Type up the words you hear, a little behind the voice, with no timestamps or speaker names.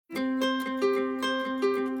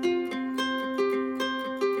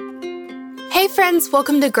friends,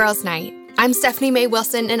 welcome to Girls Night. I'm Stephanie Mae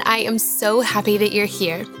Wilson, and I am so happy that you're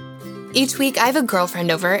here. Each week, I have a girlfriend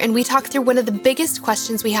over, and we talk through one of the biggest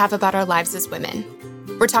questions we have about our lives as women.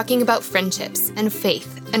 We're talking about friendships and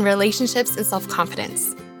faith and relationships and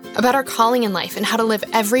self-confidence, about our calling in life and how to live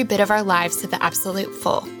every bit of our lives to the absolute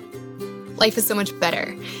full. Life is so much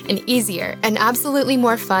better and easier and absolutely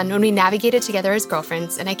more fun when we navigate it together as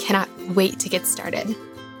girlfriends, and I cannot wait to get started.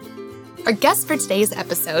 Our guest for today's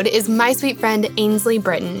episode is my sweet friend, Ainsley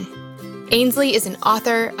Britain. Ainsley is an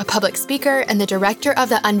author, a public speaker, and the director of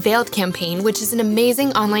the Unveiled campaign, which is an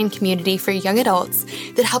amazing online community for young adults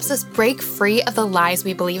that helps us break free of the lies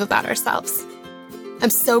we believe about ourselves.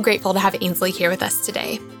 I'm so grateful to have Ainsley here with us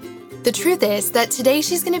today. The truth is that today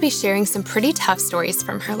she's going to be sharing some pretty tough stories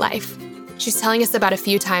from her life. She's telling us about a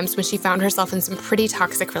few times when she found herself in some pretty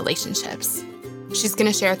toxic relationships. She's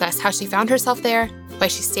going to share with us how she found herself there, why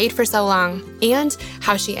she stayed for so long, and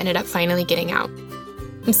how she ended up finally getting out.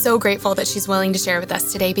 I'm so grateful that she's willing to share with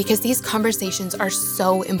us today because these conversations are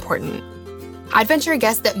so important. I'd venture a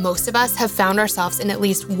guess that most of us have found ourselves in at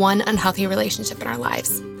least one unhealthy relationship in our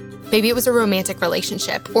lives. Maybe it was a romantic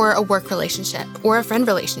relationship, or a work relationship, or a friend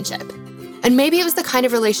relationship. And maybe it was the kind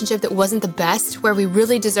of relationship that wasn't the best, where we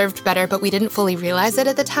really deserved better, but we didn't fully realize it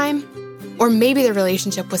at the time. Or maybe the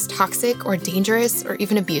relationship was toxic or dangerous or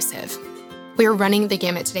even abusive. We are running the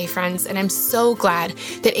gamut today, friends, and I'm so glad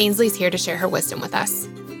that Ainsley's here to share her wisdom with us.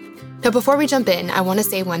 Now, before we jump in, I want to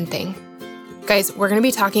say one thing. Guys, we're going to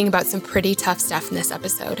be talking about some pretty tough stuff in this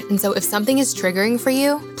episode, and so if something is triggering for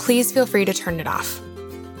you, please feel free to turn it off.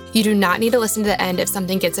 You do not need to listen to the end if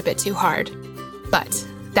something gets a bit too hard. But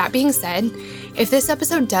that being said, if this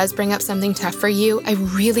episode does bring up something tough for you, I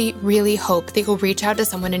really, really hope that you'll reach out to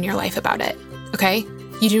someone in your life about it, okay?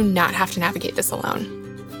 You do not have to navigate this alone.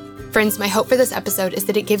 Friends, my hope for this episode is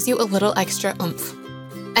that it gives you a little extra oomph.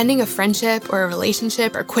 Ending a friendship or a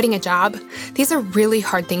relationship or quitting a job, these are really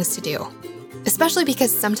hard things to do, especially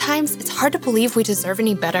because sometimes it's hard to believe we deserve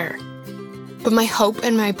any better. But my hope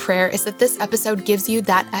and my prayer is that this episode gives you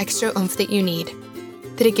that extra oomph that you need,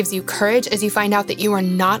 that it gives you courage as you find out that you are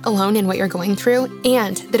not alone in what you're going through,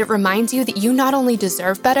 and that it reminds you that you not only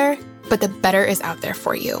deserve better, but that better is out there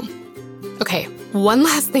for you. Okay, one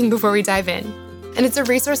last thing before we dive in, and it's a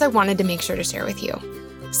resource I wanted to make sure to share with you.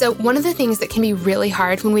 So one of the things that can be really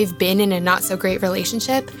hard when we've been in a not so great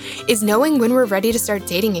relationship is knowing when we're ready to start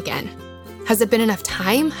dating again. Has it been enough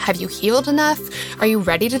time? Have you healed enough? Are you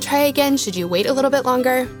ready to try again? Should you wait a little bit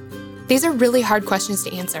longer? These are really hard questions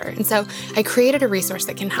to answer, and so I created a resource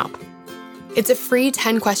that can help. It's a free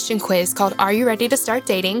 10-question quiz called Are You Ready to Start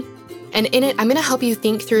Dating? And in it, I'm going to help you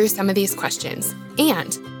think through some of these questions.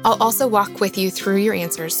 And I'll also walk with you through your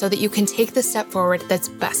answers so that you can take the step forward that's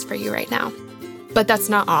best for you right now. But that's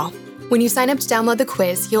not all. When you sign up to download the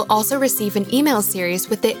quiz, you'll also receive an email series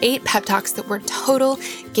with the 8 pep talks that were total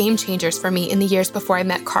game changers for me in the years before I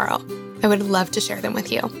met Carl. I would love to share them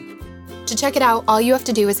with you. To check it out, all you have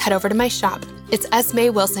to do is head over to my shop. It's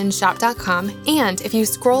smaywilsonshop.com, and if you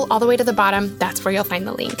scroll all the way to the bottom, that's where you'll find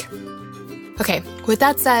the link. Okay, with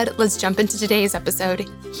that said, let's jump into today's episode.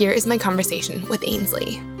 Here is my conversation with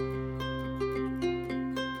Ainsley.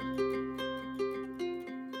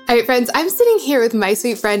 All right, friends, I'm sitting here with my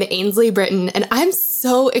sweet friend, Ainsley Britain, and I'm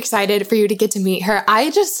so excited for you to get to meet her.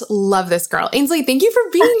 I just love this girl. Ainsley, thank you for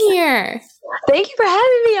being here. Thank you for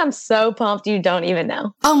having me. I'm so pumped. You don't even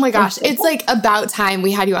know. Oh my gosh. It's like about time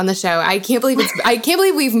we had you on the show. I can't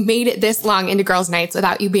believe we've made it this long into Girls Nights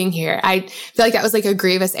without you being here. I feel like that was like a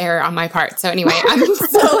grievous error on my part. So anyway, I'm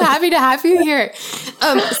so happy to have you here.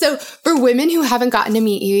 So for women who haven't gotten to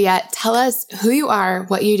meet you yet, tell us who you are,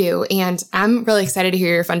 what you do. And I'm really excited to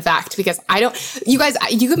hear your fun fact because you guys,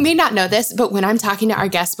 you may not know this, but when I'm talking to our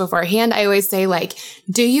guests beforehand, I always say like,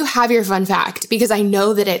 do you have your fun fact? Because I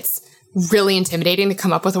know that it's really intimidating to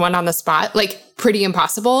come up with one on the spot, like pretty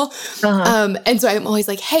impossible. And so I'm always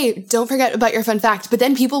like, hey, don't forget about your fun fact. But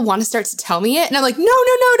then people want to start to tell me it. And I'm like, no,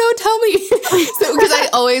 don't tell me. So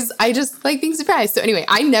because I just like being surprised. So anyway,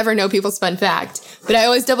 I never know people's fun fact, but I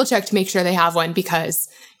always double check to make sure they have one because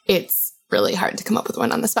it's really hard to come up with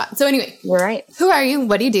one on the spot. So anyway, you're right. Who are you?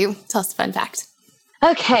 What do you do? Tell us a fun fact.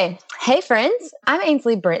 Okay. Hey, friends. I'm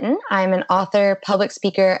Ainsley Britain. I'm an author, public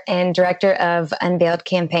speaker, and director of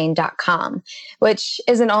UnveiledCampaign.com, which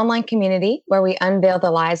is an online community where we unveil the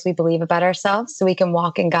lies we believe about ourselves so we can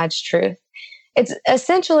walk in God's truth. It's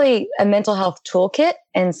essentially a mental health toolkit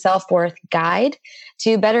and self-worth guide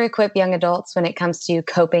to better equip young adults when it comes to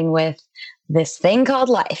coping with this thing called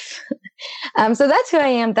life. So that's who I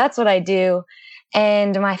am. That's what I do.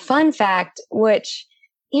 And my fun fact, which,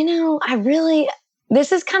 I really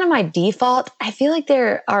this is kind of my default. I feel like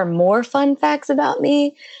there are more fun facts about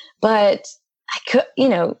me, but I could,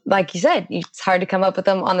 like you said, it's hard to come up with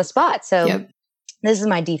them on the spot. So Yep. This is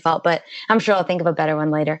my default, but I'm sure I'll think of a better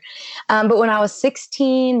one later. But when I was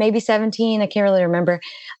 16, maybe 17, I can't really remember,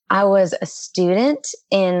 I was a student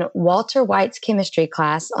in Walter White's chemistry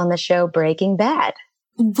class on the show Breaking Bad.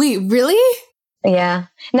 Wait, really? Yeah.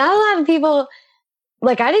 Not a lot of people,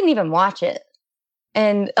 I didn't even watch it.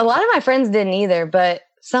 And a lot of my friends didn't either, but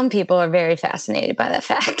some people are very fascinated by that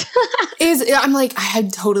fact. I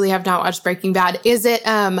totally have not watched Breaking Bad. Is it,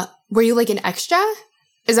 were you like an extra?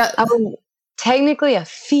 Is that? Technically a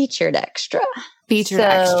featured extra.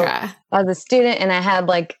 Extra. I was a student and I had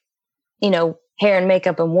hair and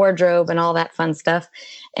makeup and wardrobe and all that fun stuff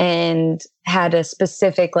and had a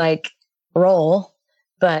specific role.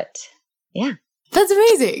 But yeah. That's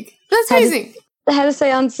amazing. I had to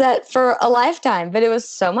stay on set for a lifetime, but it was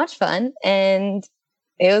so much fun and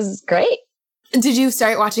it was great. Did you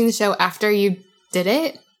start watching the show after you did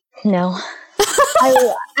it? No.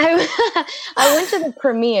 I went to the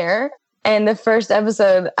premiere. And the first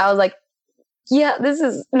episode, I was like, yeah, this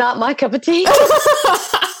is not my cup of tea. So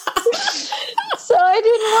I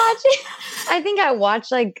didn't watch it. I think I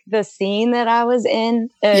watched the scene that I was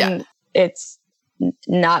in. And it's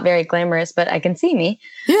not very glamorous, but I can see me.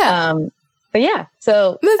 Yeah. But yeah,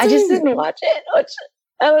 so I just didn't watch it. Which,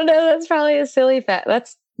 I don't know, that's probably a silly fact.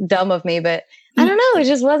 That's dumb of me, but I don't know. It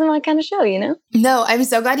just wasn't my kind of show, No, I'm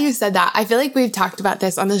so glad you said that. I feel like we've talked about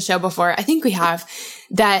this on the show before. I think we have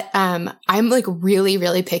that. I'm really,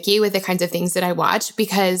 really picky with the kinds of things that I watch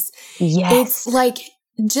because it's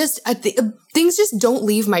things just don't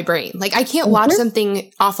leave my brain. I can't watch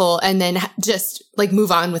something awful and then just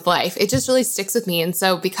move on with life. It just really sticks with me. And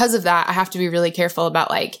so because of that, I have to be really careful about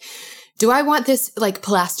do I want this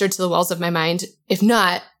plastered to the walls of my mind? If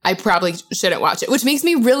not, I probably shouldn't watch it, which makes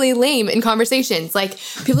me really lame in conversations.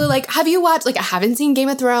 People are like, have you watched, I haven't seen Game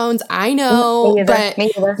of Thrones. I know, me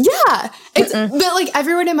either. Yeah. But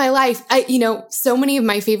everyone in my life, so many of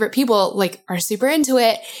my favorite people are super into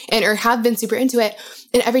it or have been super into it.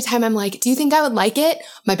 And every time I'm like, do you think I would like it?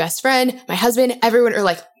 My best friend, my husband, everyone are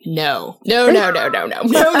like, no. You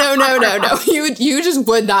just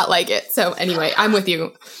would not like it. So anyway, I'm with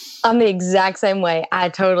you. I'm the exact same way. I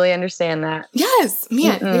totally understand that. Yes,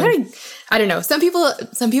 man. I don't know. Some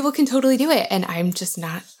people can totally do it, and I'm just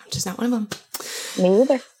not one of them. Me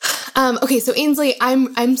either. Okay, so Ainsley,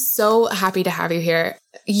 I'm so happy to have you here.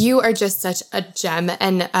 You are just such a gem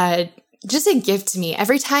and just a gift to me.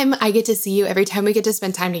 Every time I get to see you, every time we get to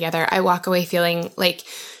spend time together, I walk away feeling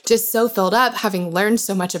just so filled up, having learned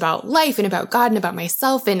so much about life and about God and about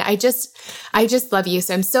myself. And I just love you.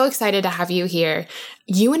 So I'm so excited to have you here.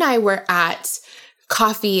 You and I were at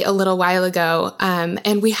coffee a little while ago,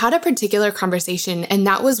 and we had a particular conversation, and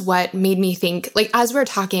that was what made me think, as we were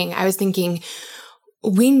talking, I was thinking,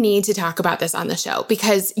 we need to talk about this on the show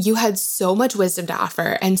because you had so much wisdom to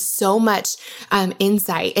offer and so much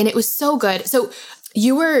insight, and it was so good. So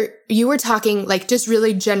you were talking just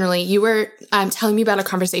really generally, you were telling me about a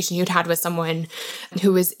conversation you'd had with someone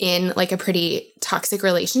who was in a pretty toxic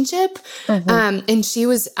relationship. Mm-hmm. And she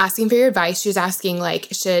was asking for your advice. She was asking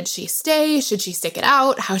should she stay? Should she stick it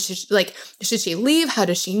out? How should she leave? How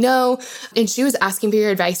does she know? And she was asking for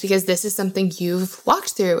your advice because this is something you've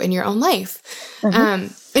walked through in your own life.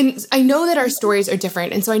 Mm-hmm. And I know that our stories are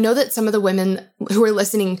different. And so I know that some of the women who are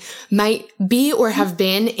listening might be or have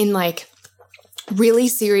been in really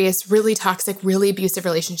serious, really toxic, really abusive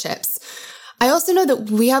relationships. I also know that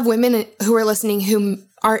we have women who are listening who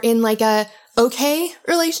are in a okay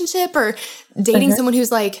relationship or dating someone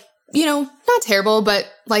who's not terrible,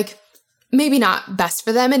 but maybe not best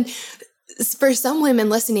for them. And for some women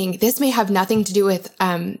listening, this may have nothing to do with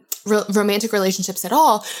romantic relationships at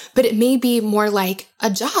all, but it may be more like a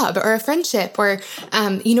job or a friendship or,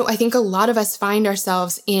 I think a lot of us find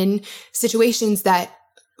ourselves in situations that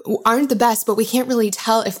aren't the best, but we can't really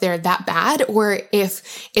tell if they're that bad or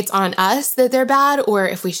if it's on us that they're bad or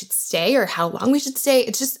if we should stay or how long we should stay.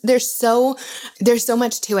 It's just, there's so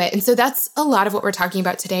much to it. And so that's a lot of what we're talking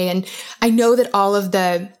about today. And I know that all of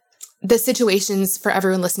the situations for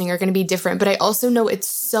everyone listening are going to be different, but I also know it's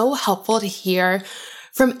so helpful to hear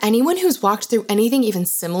from anyone who's walked through anything even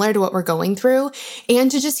similar to what we're going through and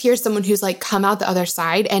to just hear someone who's come out the other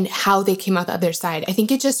side and how they came out the other side. I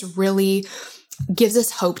think it just really gives us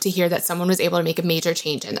hope to hear that someone was able to make a major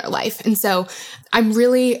change in their life. And so I'm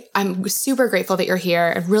super grateful that you're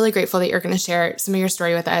here. I'm really grateful that you're going to share some of your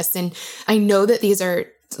story with us. And I know that these are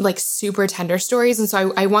super tender stories. And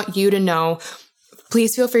so I want you to know,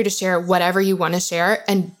 please feel free to share whatever you want to share.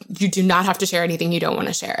 And you do not have to share anything you don't want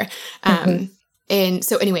to share. And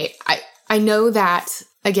so anyway, I know that,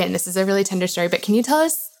 again, this is a really tender story, but can you tell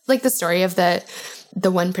us like the story of the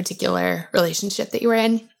one particular relationship that you were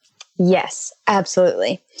in? Yes,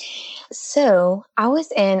 absolutely. So I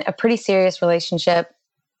was in a pretty serious relationship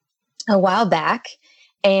a while back.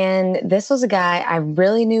 And this was a guy I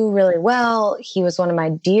really knew really well. He was one of my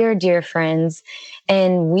dear, dear friends.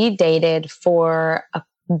 And we dated for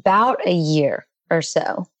about a year or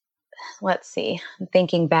so. Let's see, I'm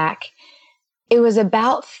thinking back. It was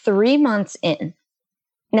about 3 months in.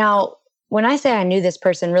 Now, when I say I knew this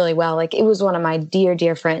person really well, like it was one of my dear,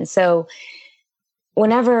 dear friends. So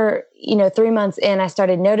whenever, 3 months in, I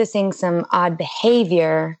started noticing some odd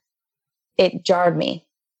behavior, it jarred me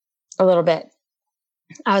a little bit.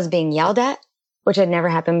 I was being yelled at, which had never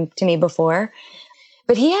happened to me before.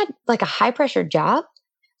 But he had like a high pressure job.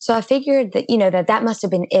 So I figured that, that must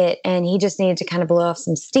have been it. And he just needed to kind of blow off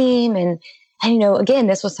some steam. And again,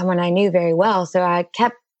 this was someone I knew very well. So I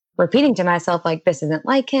kept repeating to myself, like, this isn't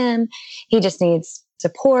like him. He just needs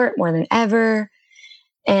support more than ever.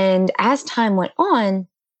 And as time went on,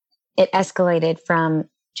 it escalated from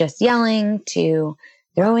just yelling to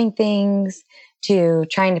throwing things to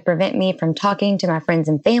trying to prevent me from talking to my friends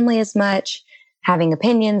and family as much, having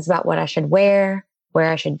opinions about what I should wear,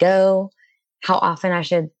 where I should go, how often I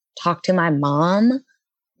should talk to my mom,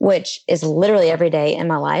 which is literally every day in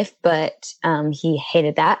my life, but he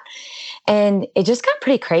hated that. And it just got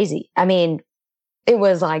pretty crazy. I mean, it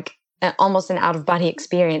was like almost an out-of-body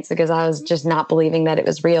experience because I was just not believing that it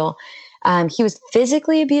was real. He was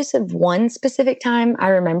physically abusive one specific time, I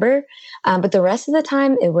remember, but the rest of the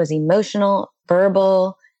time it was emotional,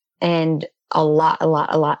 verbal, and a lot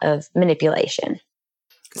of manipulation.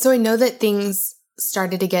 So I know that things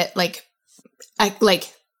started to get like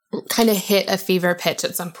kind of hit a fever pitch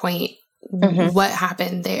at some point. Mm-hmm. What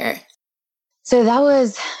happened there? So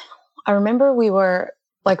I remember we were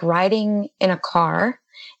like riding in a car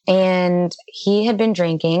and he had been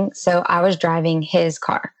drinking. So I was driving his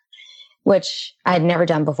car, which I had never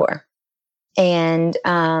done before. And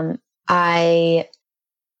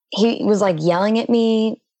he was like yelling at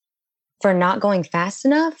me for not going fast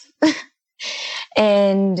enough.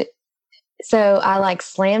 And so I like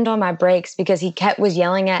slammed on my brakes because he was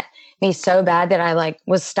yelling at me so bad that I like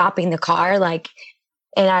was stopping the car, and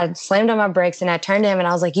I slammed on my brakes and I turned to him and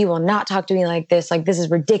I was like, you will not talk to me like this. Like, this is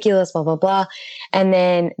ridiculous, blah, blah, blah. And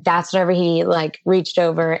then that's whenever he like reached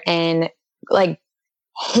over and like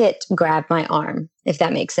grabbed my arm, if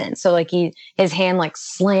that makes sense. So like his hand like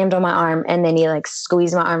slammed on my arm and then he like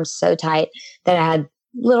squeezed my arm so tight that I had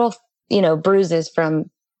little, bruises from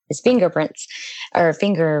his fingerprints or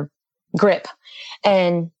finger grip.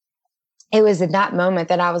 And it was in that moment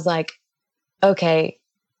that I was like, okay,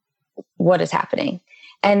 what is happening?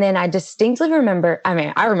 And then I distinctly remember,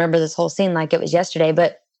 I remember this whole scene like it was yesterday,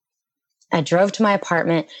 but I drove to my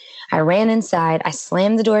apartment. I ran inside. I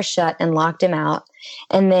slammed the door shut and locked him out.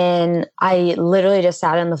 And then I literally just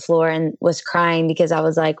sat on the floor and was crying because I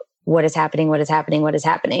was like, what is happening? What is happening? What is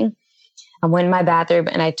happening? I went in my bathroom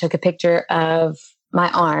and I took a picture of my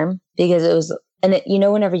arm because it was, and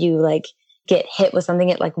whenever you like get hit with something,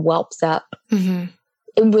 it like whelps up. Mm-hmm.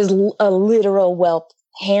 It was a literal whelp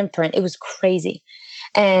handprint. It was crazy.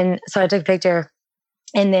 And so I took a picture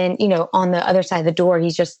and then, on the other side of the door,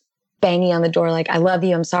 he's just banging on the door like, I love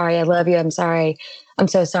you. I'm sorry. I love you. I'm sorry. I'm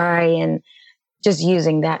so sorry. And just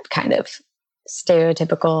using that kind of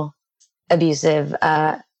stereotypical abusive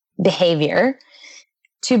behavior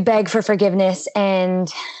to beg for forgiveness.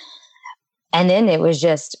 And then it was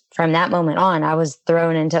just from that moment on, I was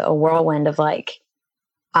thrown into a whirlwind of like,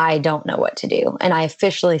 I don't know what to do. And I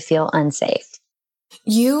officially feel unsafe.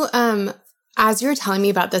 You, as you were telling me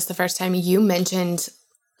about this the first time, you mentioned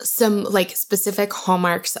some like specific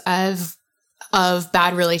hallmarks of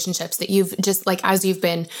bad relationships that you've just like, as you've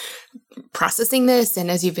been processing this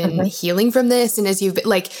and as you've been mm-hmm. healing from this and as you've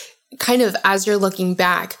like kind of as you're looking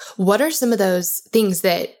back, what are some of those things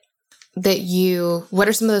what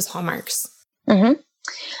are some of those hallmarks?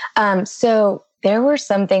 Mm-hmm. So there were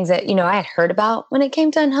some things that, I had heard about when it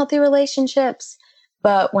came to unhealthy relationships,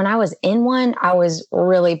 but when I was in one, I was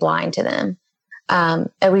really blind to them.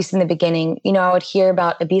 At least in the beginning, I would hear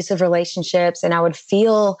about abusive relationships and I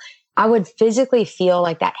would physically feel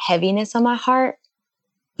like that heaviness on my heart,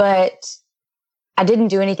 but I didn't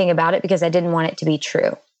do anything about it because I didn't want it to be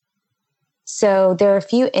true. So there are a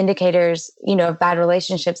few indicators, of bad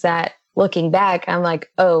relationships that looking back, I'm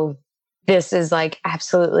like, oh, this is like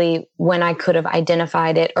absolutely when I could have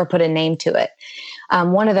identified it or put a name to it.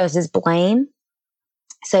 One of those is blame.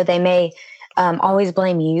 So they may always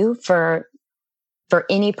blame you for for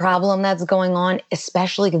any problem that's going on,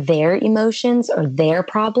 especially their emotions or their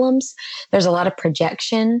problems. There's a lot of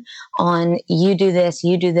projection on you do this,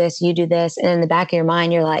 you do this, you do this. And in the back of your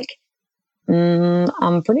mind, you're like,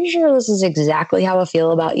 I'm pretty sure this is exactly how I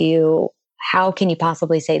feel about you. How can you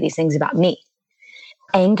possibly say these things about me?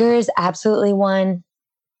 Anger is absolutely one.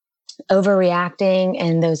 Overreacting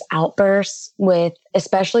and those outbursts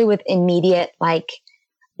especially with immediate like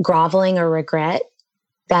groveling or regret,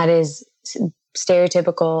 that is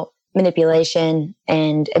stereotypical manipulation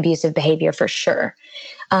and abusive behavior for sure.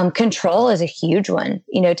 Control is a huge one,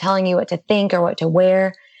 telling you what to think or what to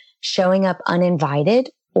wear, showing up uninvited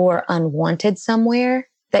or unwanted somewhere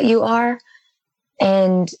that you are.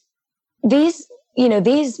 And these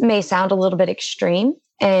may sound a little bit extreme,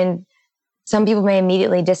 and some people may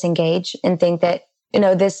immediately disengage and think that, I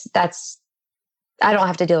don't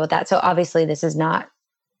have to deal with that. So obviously this is not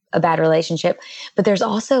a bad relationship, but there's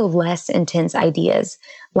also less intense ideas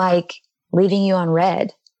like leaving you on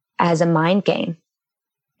red as a mind game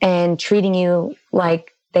and treating you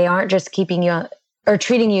like they aren't just keeping you on, or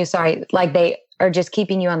treating you, like they are just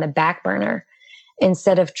keeping you on the back burner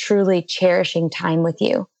instead of truly cherishing time with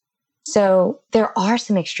you. So there are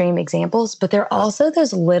some extreme examples, but there are also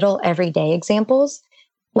those little everyday examples.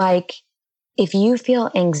 Like if you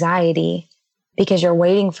feel anxiety because you're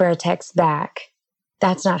waiting for a text back,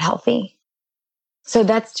 that's not healthy. So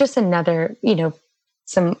that's just another,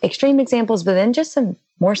 some extreme examples, but then just some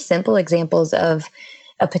more simple examples of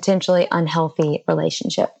a potentially unhealthy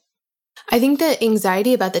relationship. I think the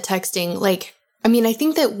anxiety about the texting, I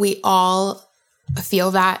think that we all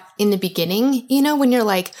feel that in the beginning, when you're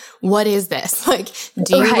like, what is this? Like,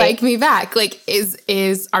 do you like me back? Like,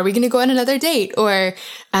 are we going to go on another date? Or,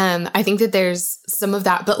 I think that there's some of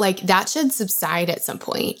that, but like that should subside at some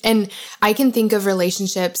point. And I can think of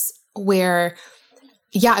relationships where,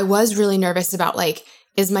 I was really nervous about like,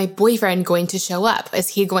 is my boyfriend going to show up? Is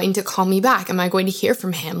he going to call me back? Am I going to hear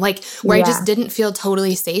from him? Like where I just didn't feel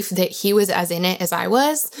totally safe that he was as in it as I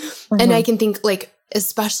was. Mm-hmm. And I can think like,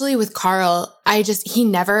 especially with Carl, he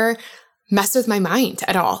never messed with my mind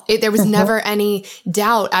at all. There was never any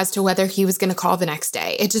doubt as to whether he was going to call the next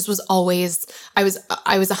day. It just was always, I was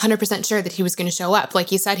 100% sure that he was going to show up like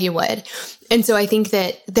he said he would. And so I think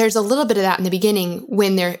that there's a little bit of that in the beginning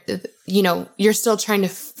when you're still trying to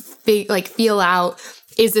feel out,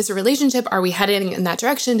 is this a relationship? Are we heading in that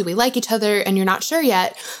direction? Do we like each other? And you're not sure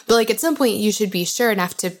yet. But like at some point you should be sure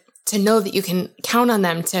enough to know that you can count on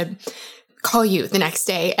them to call you the next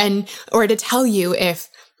day or to tell you if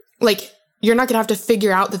like you're not going to have to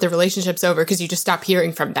figure out that the relationship's over because you just stop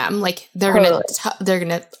hearing from them. Like they're going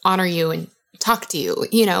to honor you and talk to you,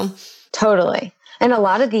 Totally. And a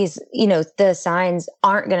lot of these, the signs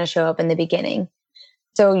aren't going to show up in the beginning.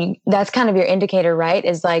 So that's kind of your indicator, right?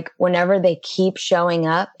 Is like whenever they keep showing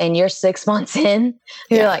up and you're 6 months in,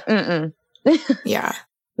 you're like, yeah,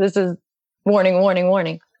 this is warning, warning,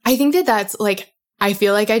 warning. I think that's like, I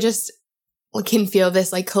feel like I just can feel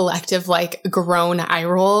this like collective like groan eye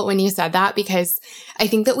roll when you said that, because I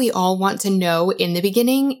think that we all want to know in the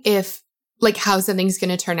beginning if like how something's going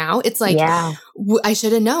to turn out. It's like, I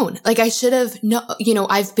should have known. Like I should have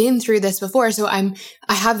I've been through this before. So I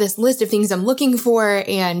have this list of things I'm looking for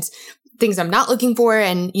and things I'm not looking for.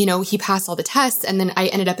 And, he passed all the tests and then I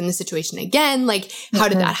ended up in the situation again. Like how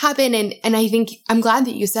did that happen? And I think I'm glad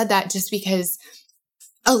that you said that, just because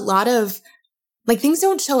a lot of like things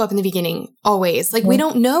don't show up in the beginning always. Like we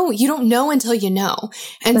don't know. You don't know until you know.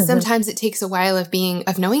 And sometimes it takes a while of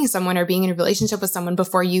knowing someone or being in a relationship with someone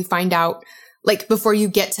before you find out, like before you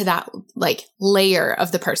get to that like layer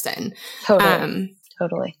of the person.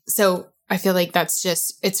 Totally. So I feel like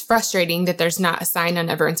it's frustrating that there's not a sign on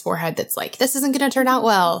everyone's forehead that's like, this isn't going to turn out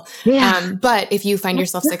well. Yeah. But if you find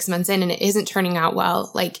yourself 6 months in and it isn't turning out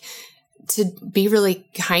well, like to be really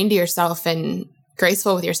kind to yourself and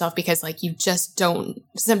graceful with yourself, because like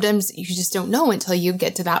sometimes you just don't know until you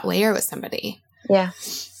get to that layer with somebody. Yeah.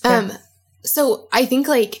 So I think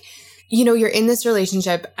like, you're in this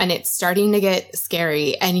relationship and it's starting to get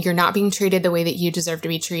scary and you're not being treated the way that you deserve to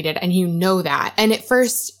be treated. And you know that. And at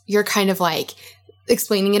first you're kind of like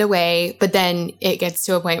explaining it away, but then it gets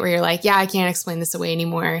to a point where you're like, I can't explain this away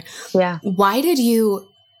anymore. Yeah. Why did you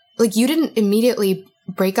didn't immediately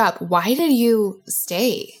break up? Why did you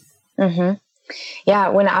stay? Mm-hmm. Yeah,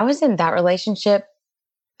 when I was in that relationship,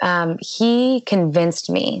 he convinced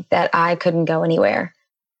me that I couldn't go anywhere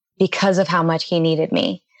because of how much he needed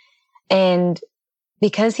me. And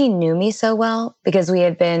because he knew me so well, because we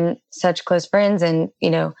had been such close friends and,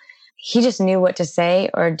 he just knew what to say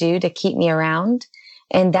or do to keep me around.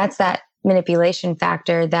 And that's that manipulation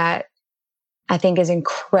factor that I think is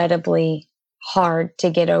incredibly hard to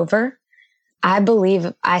get over. I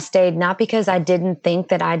believe I stayed not because I didn't think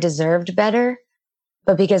that I deserved better,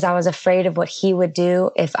 but because I was afraid of what he would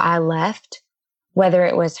do if I left, whether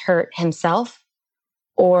it was hurt himself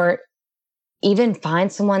or even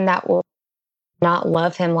find someone that will not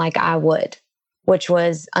love him like I would, which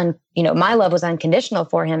was, my love was unconditional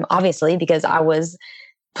for him, obviously, because I was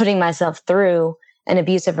putting myself through an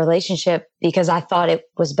abusive relationship because I thought it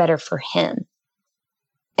was better for him.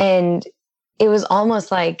 And it was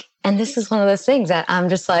almost like, and this is one of those things that I'm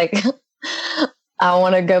just like, I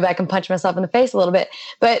want to go back and punch myself in the face a little bit,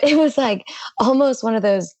 but it was like almost one of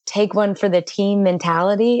those take one for the team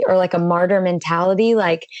mentality, or like a martyr mentality.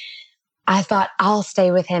 Like, I thought, I'll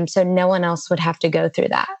stay with him so no one else would have to go through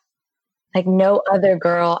that. Like, no other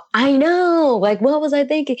girl. I know. Like, what was I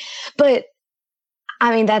thinking? But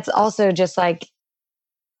I mean, that's also just like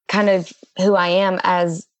kind of who I am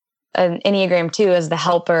as an Enneagram 2, as the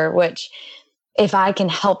helper, which if I can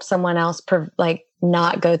help someone else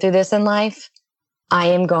not go through this in life, I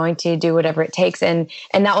am going to do whatever it takes. And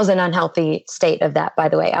that was an unhealthy state of that, by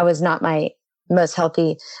the way. I was not my most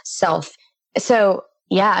healthy self. So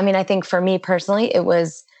yeah, I mean, I think for me personally, it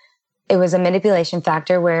was a manipulation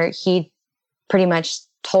factor where he pretty much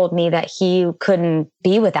told me that he couldn't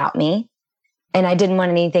be without me, and I didn't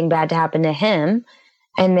want anything bad to happen to him.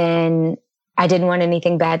 And then I didn't want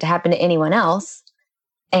anything bad to happen to anyone else.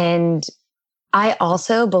 And I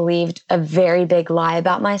also believed a very big lie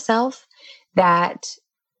about myself that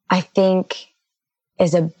I think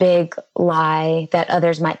is a big lie that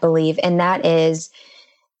others might believe. And that is,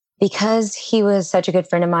 because he was such a good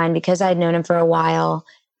friend of mine, because I'd known him for a while,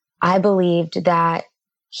 I believed that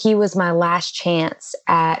he was my last chance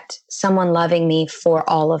at someone loving me for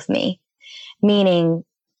all of me. Meaning,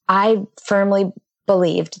 I firmly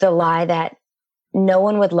believed the lie that no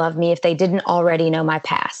one would love me if they didn't already know my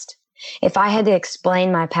past. If I had to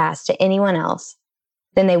explain my past to anyone else,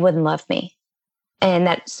 then they wouldn't love me.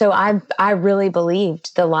 And so I really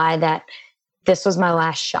believed the lie that this was my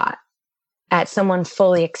last shot at someone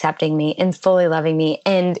fully accepting me and fully loving me.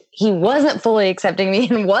 And he wasn't fully accepting me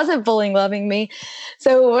and wasn't fully loving me.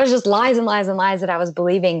 So it was just lies and lies and lies that I was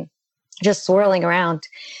believing, just swirling around.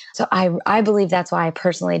 So I believe that's why I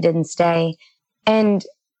personally didn't stay. And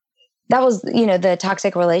that was, the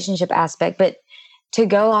toxic relationship aspect. But to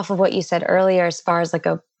go off of what you said earlier, as far as like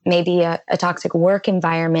maybe a toxic work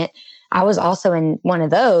environment, I was also in one of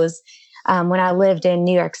those when I lived in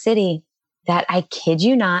New York City. That, I kid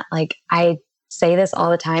you not, like, I say this all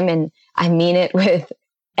the time and I mean it with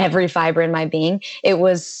every fiber in my being. It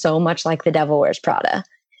was so much like The Devil Wears Prada.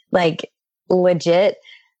 Like, legit,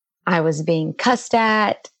 I was being cussed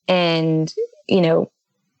at, and,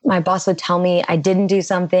 my boss would tell me I didn't do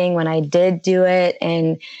something when I did do it.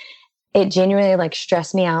 And it genuinely like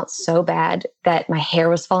stressed me out so bad that my hair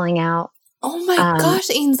was falling out. Oh my gosh,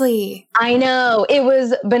 Ainsley. I know. It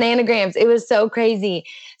was bananagrams. It was so crazy.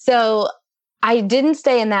 So I didn't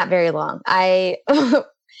stay in that very long. I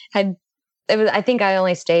think I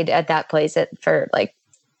only stayed at that place for like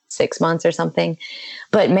 6 months or something.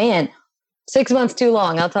 But man, 6 months too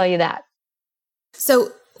long, I'll tell you that.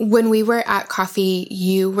 So when we were at coffee,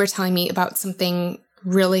 you were telling me about something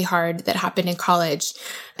really hard that happened in college.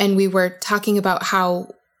 And we were talking about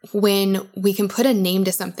how when we can put a name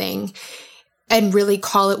to something and really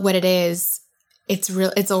call it what it is, it's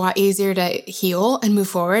a lot easier to heal and move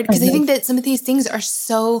forward. Because I think that some of these things are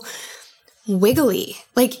so wiggly.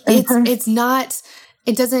 Like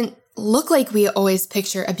it doesn't look like we always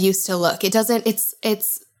picture abuse to look. It doesn't,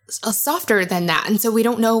 it's softer than that. And so we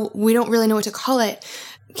don't really know what to call it.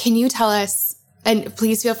 Can you tell us, and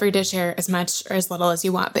please feel free to share as much or as little as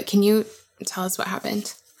you want, but can you tell us what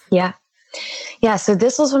happened? Yeah. Yeah. So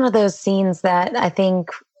this was one of those scenes that I think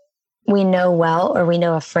we know well, or we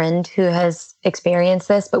know a friend who has experienced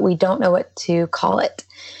this, but we don't know what to call it.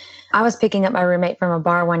 I was picking up my roommate from a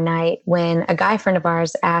bar one night when a guy friend of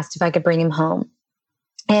ours asked if I could bring him home.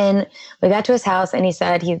 And we got to his house and he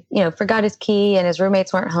said he, forgot his key and his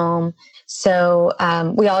roommates weren't home. So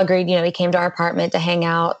we all agreed, he came to our apartment to hang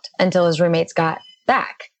out until his roommates got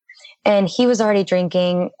back. And he was already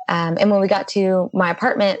drinking. And when we got to my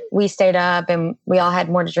apartment, we stayed up and we all had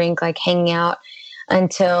more to drink, like hanging out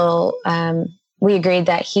until we agreed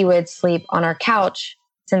that he would sleep on our couch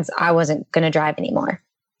since I wasn't going to drive anymore.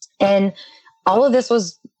 And all of this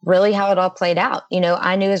was really how it all played out.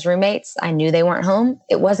 I knew his roommates. I knew they weren't home.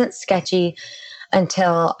 It wasn't sketchy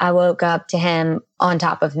until I woke up to him on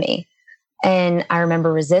top of me. And I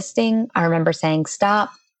remember resisting. I remember saying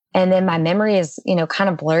stop. And then my memory is, kind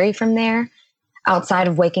of blurry from there, outside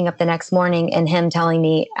of waking up the next morning and him telling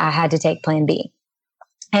me I had to take plan B.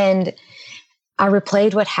 And I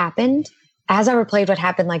replayed what happened. As I replayed what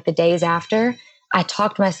happened, like the days after, I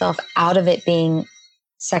talked myself out of it being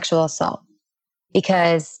sexual assault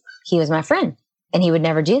because he was my friend and he would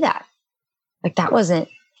never do that. Like that wasn't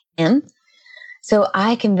him. So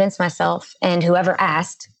I convinced myself and whoever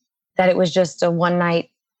asked that it was just a one night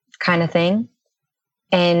kind of thing.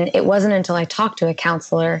 And it wasn't until I talked to a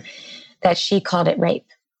counselor that she called it rape.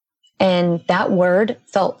 And that word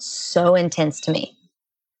felt so intense to me.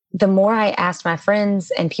 The more I asked my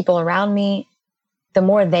friends and people around me, the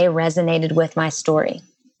more they resonated with my story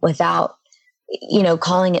without,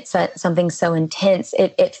 calling it something so intense.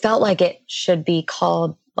 It felt like it should be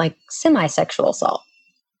called like semi-sexual assault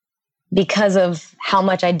because of how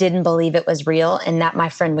much I didn't believe it was real and that my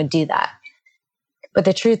friend would do that. But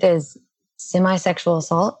the truth is, semi-sexual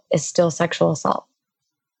assault is still sexual assault.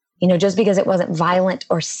 Just because it wasn't violent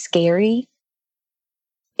or scary,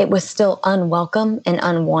 it was still unwelcome and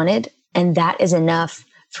unwanted. And that is enough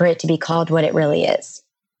for it to be called what it really is.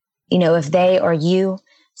 If they or you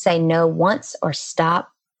say no once or stop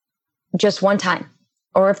just one time,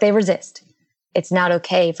 or if they resist, it's not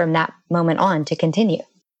okay from that moment on to continue.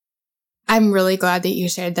 I'm really glad that you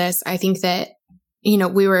shared this. I think that,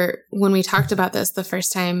 when we talked about this the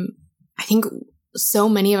first time, I think so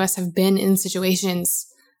many of us have been in situations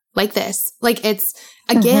like this. Like it's,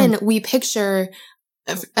 again, we picture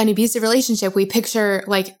an abusive relationship. We picture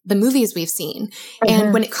like the movies we've seen.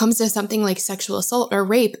 And when it comes to something like sexual assault or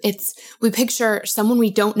rape, we picture someone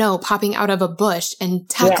we don't know popping out of a bush and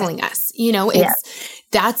tackling us.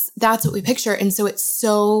 That's what we picture. And so it's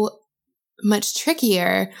so much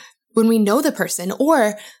trickier when we know the person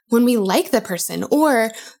or when we like the person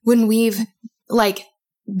or when we've like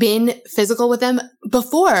been physical with them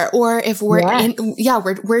before, or if we're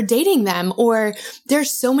we're dating them, or there's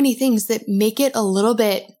so many things that make it a little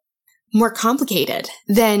bit more complicated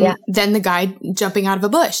than the guy jumping out of a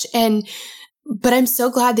bush. But I'm so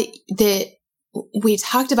glad that we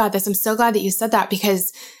talked about this. I'm so glad that you said that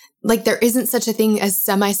because like there isn't such a thing as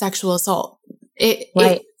semi-sexual assault.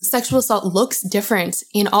 Sexual assault looks different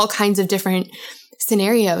in all kinds of different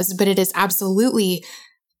scenarios, but it is absolutely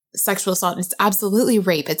sexual assault. It's absolutely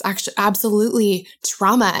rape. It's actually absolutely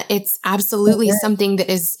trauma. It's absolutely something that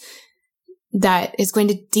is going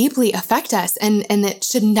to deeply affect us and that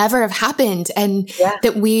should never have happened. And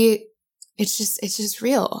that it's just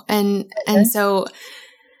real. And so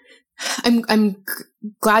I'm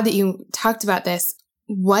glad that you talked about this.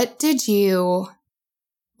 What did you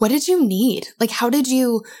need? Like, how did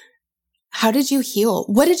you heal?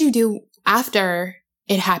 What did you do after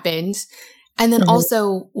it happened? And then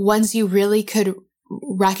also, once you really could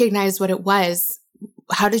recognize what it was,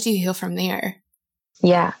 how did you heal from there?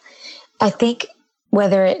 Yeah. I think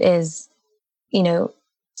whether it is,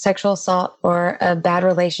 sexual assault or a bad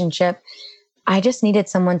relationship, I just needed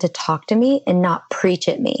someone to talk to me and not preach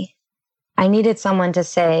at me. I needed someone to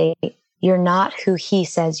say, you're not who he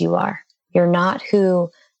says you are. You're not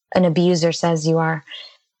who an abuser says you are.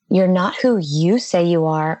 You're not who you say you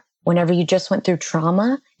are whenever you just went through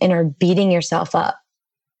trauma and are beating yourself up,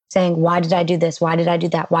 saying, why did I do this? Why did I do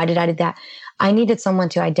that? Why did I do that? I needed someone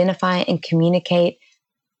to identify and communicate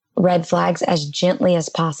red flags as gently as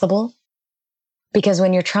possible. Because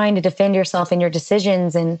when you're trying to defend yourself in your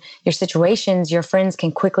decisions and your situations, your friends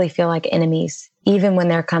can quickly feel like enemies, even when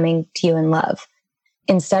they're coming to you in love.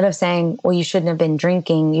 Instead of saying, well, you shouldn't have been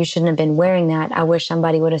drinking, you shouldn't have been wearing that, I wish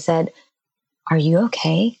somebody would have said, are you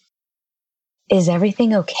okay? Is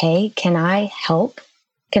everything okay? Can I help?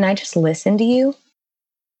 Can I just listen to you?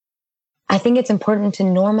 I think it's important to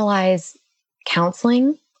normalize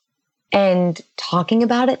counseling and talking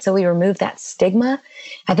about it so we remove that stigma.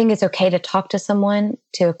 I think it's okay to talk to someone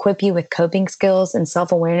to equip you with coping skills and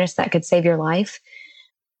self-awareness that could save your life.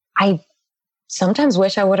 I sometimes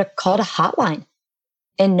wish I would have called a hotline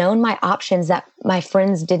and known my options that my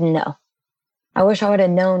friends didn't know. I wish I would have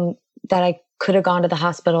known that I could have gone to the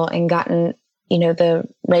hospital and gotten the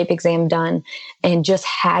rape exam done and just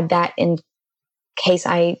had that in case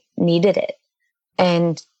I needed it.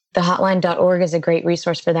 And the hotline.org is a great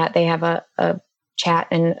resource for that. They have a chat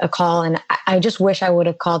and a call. And I just wish I would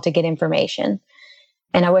have called to get information.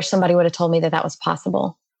 And I wish somebody would have told me that that was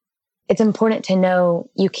possible. It's important to know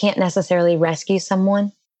you can't necessarily rescue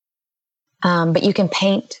someone, but you can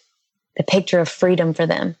paint the picture of freedom for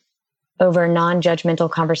them over non-judgmental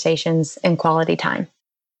conversations and quality time.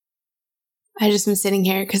 I just am sitting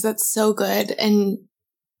here because that's so good. And,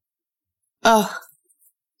 it's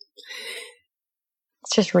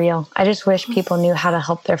just real. I just wish people knew how to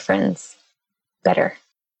help their friends better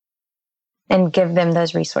and give them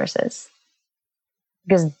those resources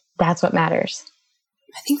because that's what matters.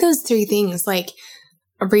 I think those three things, like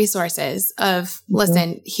resources of,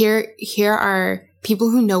 listen, here are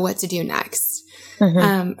people who know what to do next,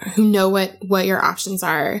 who know what your options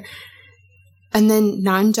are. And then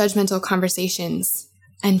non-judgmental conversations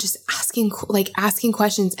and just asking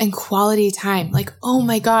questions and quality time. Like, oh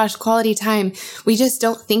my gosh, quality time. We just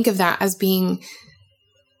don't think of that as being,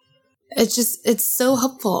 it's so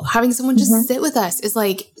helpful. Having someone just sit with us is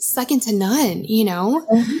like second to none, you know?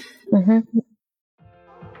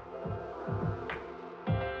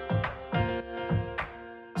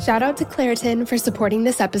 Shout out to Claritin for supporting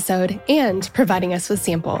this episode and providing us with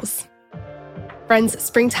samples. Friends,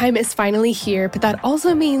 springtime is finally here, but that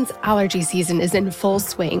also means allergy season is in full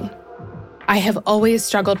swing. I have always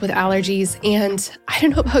struggled with allergies, and I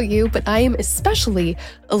don't know about you, but I am especially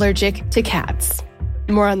allergic to cats.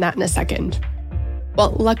 More on that in a second.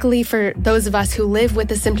 Well, luckily for those of us who live with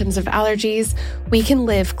the symptoms of allergies, we can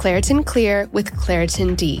live Claritin Clear with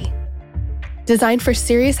Claritin D. Designed for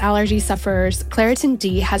serious allergy sufferers, Claritin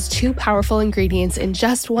D has 2 powerful ingredients in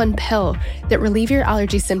just one pill that relieve your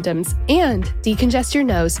allergy symptoms and decongest your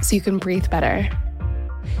nose so you can breathe better.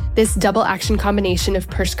 This double action combination of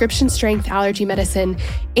prescription strength allergy medicine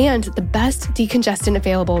and the best decongestant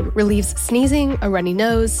available relieves sneezing, a runny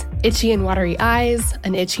nose, itchy and watery eyes,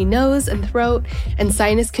 an itchy nose and throat, and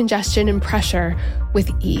sinus congestion and pressure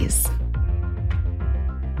with ease.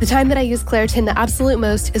 The time that I use Claritin the absolute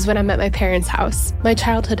most is when I'm at my parents' house, my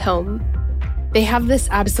childhood home. They have this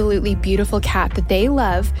absolutely beautiful cat that they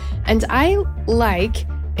love, and I like,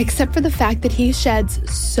 except for the fact that he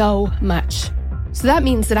sheds so much. So that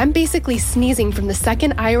means that I'm basically sneezing from the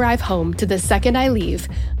second I arrive home to the second I leave,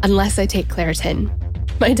 unless I take Claritin.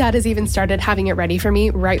 My dad has even started having it ready for me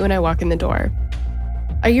right when I walk in the door.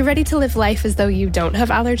 Are you ready to live life as though you don't have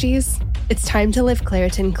allergies? It's time to live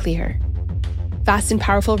Claritin Clear. Fast and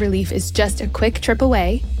powerful relief is just a quick trip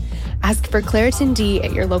away. Ask for Claritin D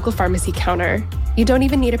at your local pharmacy counter. You don't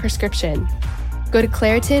even need a prescription. Go to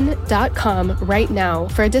Claritin.com right now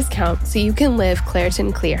for a discount so you can live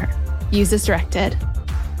Claritin Clear. Use as directed.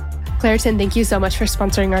 Claritin, thank you so much for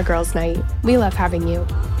sponsoring our girls' night. We love having you.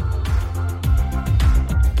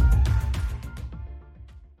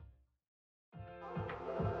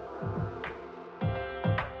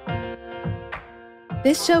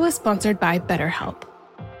 This show is sponsored by BetterHelp.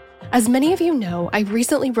 As many of you know, I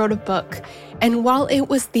recently wrote a book, and while it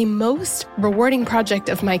was the most rewarding project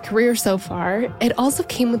of my career so far, it also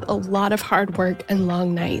came with a lot of hard work and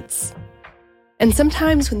long nights. And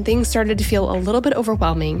sometimes when things started to feel a little bit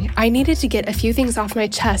overwhelming, I needed to get a few things off my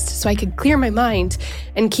chest so I could clear my mind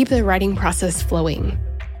and keep the writing process flowing.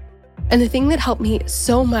 And the thing that helped me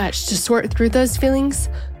so much to sort through those feelings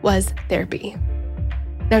was therapy.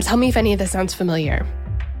 Now tell me if any of this sounds familiar.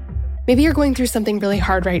 Maybe you're going through something really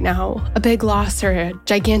hard right now, a big loss or a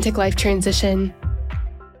gigantic life transition.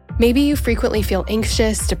 Maybe you frequently feel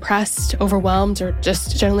anxious, depressed, overwhelmed, or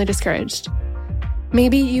just generally discouraged.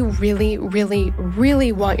 Maybe you really, really,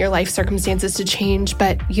 really want your life circumstances to change,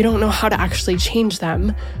 but you don't know how to actually change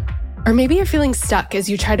them. Or maybe you're feeling stuck as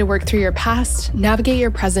you try to work through your past, navigate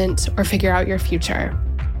your present, or figure out your future.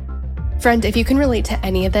 Friend, if you can relate to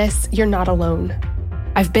any of this, you're not alone.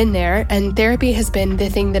 I've been there, and therapy has been the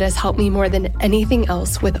thing that has helped me more than anything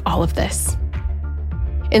else with all of this.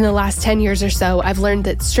 In the last 10 years or so, I've learned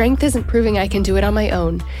that strength isn't proving I can do it on my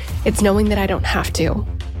own. It's knowing that I don't have to.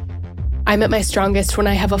 I'm at my strongest when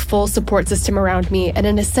I have a full support system around me, and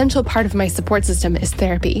an essential part of my support system is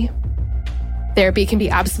therapy. Therapy can be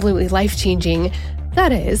absolutely life-changing.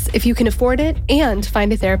 That is, if you can afford it and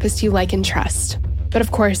find a therapist you like and trust. But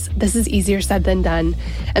of course, this is easier said than done,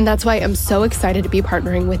 and that's why I'm so excited to be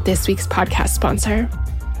partnering with this week's podcast sponsor.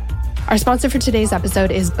 Our sponsor for today's episode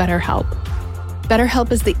is BetterHelp.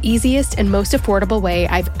 BetterHelp is the easiest and most affordable way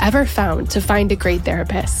I've ever found to find a great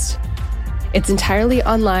therapist. It's entirely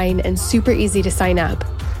online and super easy to sign up.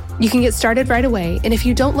 You can get started right away, and if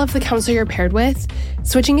you don't love the counselor you're paired with,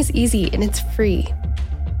 switching is easy and it's free.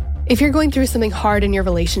 If you're going through something hard in your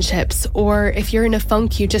relationships, or if you're in a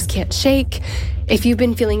funk you just can't shake, if you've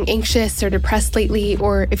been feeling anxious or depressed lately,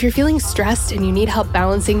 or if you're feeling stressed and you need help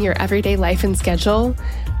balancing your everyday life and schedule,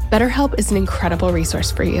 BetterHelp is an incredible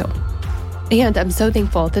resource for you. And I'm so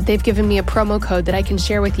thankful that they've given me a promo code that I can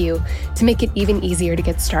share with you to make it even easier to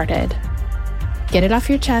get started. Get it off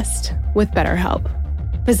your chest with BetterHelp.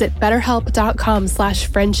 Visit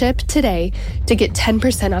betterhelp.com/friendship today to get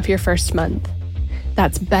 10% off your first month.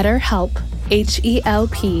 That's BetterHelp,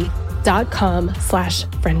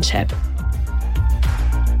 HELP.com/friendship.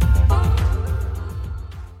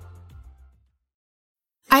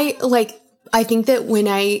 I think that when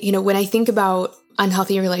I think about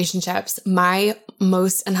unhealthy relationships, my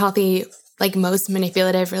most unhealthy, like most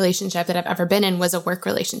manipulative relationship that I've ever been in was a work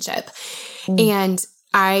relationship. And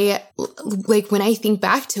I, like, when I think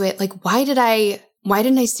back to it, like, why didn't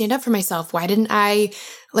I stand up for myself? Why didn't I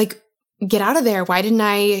like get out of there? Why didn't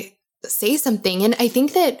I say something? And I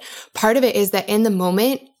think that part of it is that in the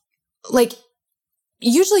moment, like,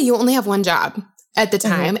 usually you only have one job at the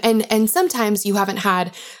time. And sometimes you haven't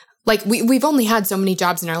had, like, we've only had so many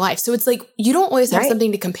jobs in our life. So it's like, you don't always have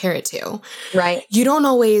something to compare it to. Right. You don't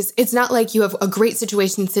always, it's not like you have a great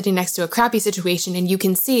situation sitting next to a crappy situation and you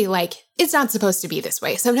can see, like, it's not supposed to be this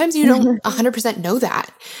way. Sometimes you don't 100% know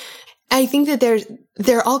that. I think that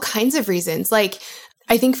there are all kinds of reasons. Like,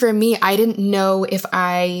 I think for me, I didn't know if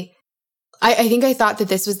I think I thought that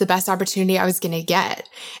this was the best opportunity I was going to get.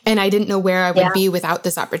 And I didn't know where I would be without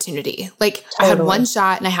this opportunity. Like, I had one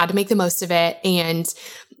shot and I had to make the most of it. And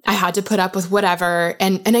I had to put up with whatever.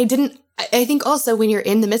 And I think also when you're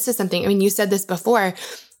in the midst of something, I mean, you said this before,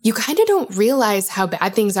 you kind of don't realize how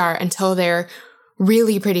bad things are until they're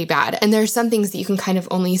really pretty bad. And there's some things that you can kind of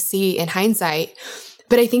only see in hindsight.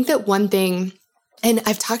 But I think that one thing, and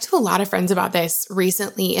I've talked to a lot of friends about this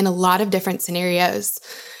recently in a lot of different scenarios,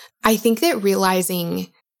 I think that realizing,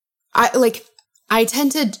 I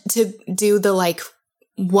tend to do the, like,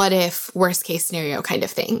 what if worst case scenario kind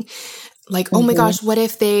of thing. Like, oh my gosh, what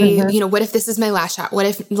if they, what if this is my last shot? What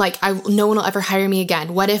if, like, no one will ever hire me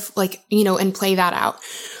again? What if, like, and play that out.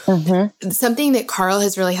 Something that Carl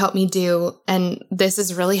has really helped me do, and this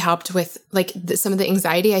has really helped with, like, some of the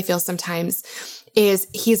anxiety I feel sometimes, is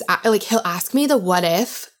he'll ask me the what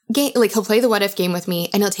if game, like, he'll play the what if game with me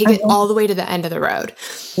and he'll take it all the way to the end of the road.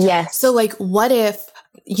 Yes. So, like, what if,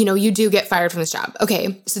 you do get fired from this job?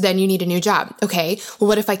 Okay. So then you need a new job. Okay. Well,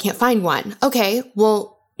 what if I can't find one? Okay.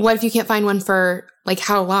 Well, what if you can't find one for, like,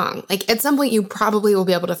 how long? Like, at some point you probably will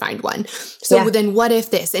be able to find one. So then what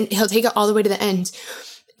if this? And he'll take it all the way to the end.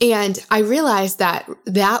 And I realized that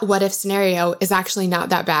what if scenario is actually not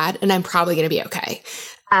that bad. And I'm probably going to be okay.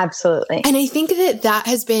 Absolutely. And I think that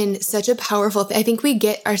has been such a powerful thing. I think we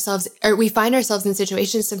find ourselves in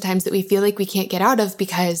situations sometimes that we feel like we can't get out of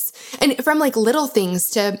because, and from, like, little things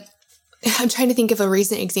to, I'm trying to think of a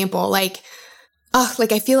recent example. Like,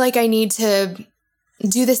 I feel like I need to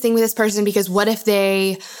do this thing with this person because what if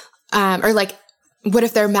they, or, like, what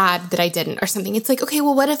if they're mad that I didn't or something? It's like, okay,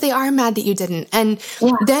 well, what if they are mad that you didn't? And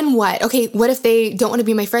then what? Okay, what if they don't want to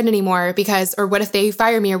be my friend anymore or what if they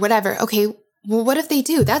fire me or whatever? Okay, well, what if they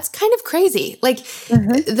do? That's kind of crazy. Like,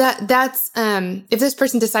 that's, if this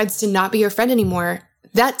person decides to not be your friend anymore,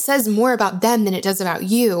 that says more about them than it does about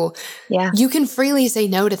you. Yeah. You can freely say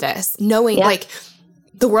no to this, knowing like,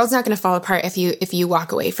 the world's not going to fall apart if you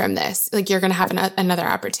walk away from this. Like, you're going to have another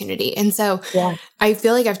opportunity. And so I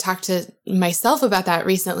feel like I've talked to myself about that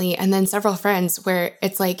recently, and then several friends where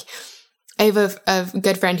it's like, I have a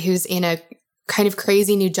good friend who's in a kind of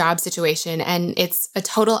crazy new job situation, and it's a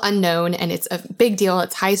total unknown, and it's a big deal.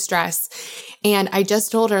 It's high stress. And I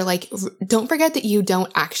just told her, like, don't forget that you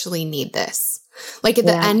don't actually need this. Like, at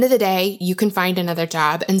the end of the day, you can find another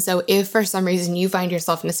job. And so if for some reason you find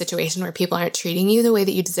yourself in a situation where people aren't treating you the way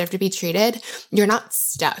that you deserve to be treated, you're not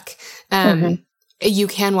stuck. You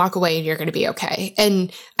can walk away and you're going to be okay.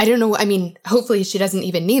 And I don't know, I mean, hopefully she doesn't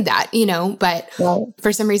even need that, but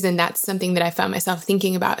for some reason that's something that I found myself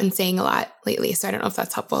thinking about and saying a lot lately. So I don't know if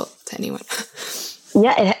that's helpful to anyone.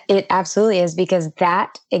 Yeah, it absolutely is, because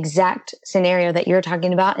that exact scenario that you're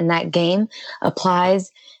talking about in that game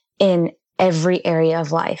applies in every area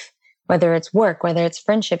of life, whether it's work, whether it's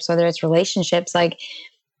friendships, whether it's relationships. Like,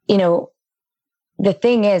 the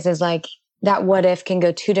thing is like, that what if can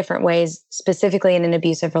go two different ways, specifically in an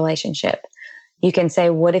abusive relationship. You can say,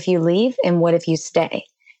 what if you leave? And what if you stay?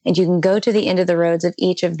 And you can go to the end of the roads of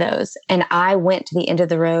each of those. And I went to the end of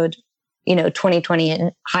the road, 2020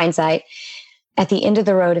 in hindsight. At the end of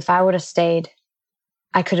the road, if I would have stayed,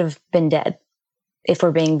 I could have been dead, if we're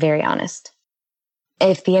being very honest.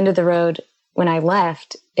 If the end of the road when I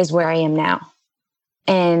left is where I am now.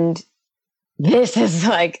 And this is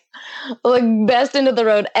like best end of the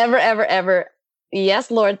road ever, ever, ever.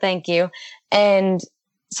 Yes, Lord, thank you. And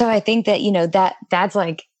so I think that, that's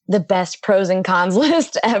like the best pros and cons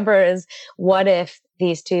list ever is what if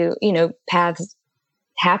these two, paths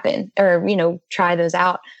happen or, try those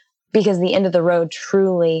out, because the end of the road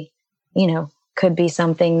truly, could be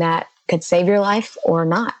something that could save your life or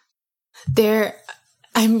not.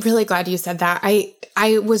 I'm really glad you said that.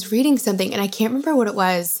 I was reading something, and I can't remember what it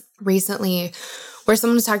was recently, where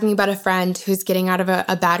someone was talking about a friend who's getting out of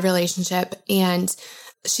a bad relationship. And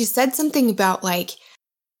she said something about like,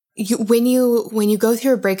 when you go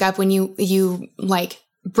through a breakup, when you like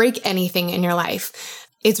break anything in your life,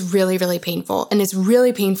 it's really, really painful. And it's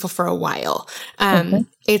really painful for a while.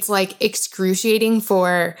 It's like excruciating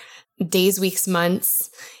for days, weeks, months.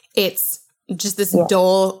 It's just this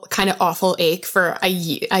dull, kind of awful ache for a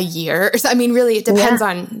year. I mean, really, it depends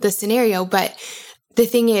on the scenario. But the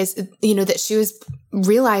thing is, that she was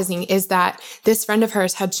realizing is that this friend of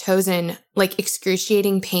hers had chosen like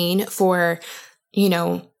excruciating pain for,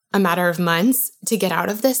 a matter of months to get out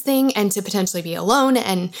of this thing and to potentially be alone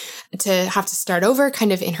and to have to start over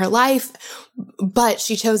kind of in her life. But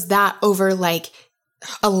she chose that over like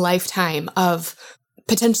a lifetime of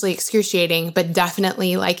potentially excruciating, but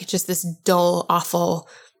definitely like just this dull, awful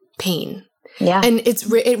pain. Yeah. And it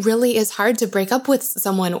really is hard to break up with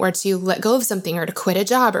someone or to let go of something or to quit a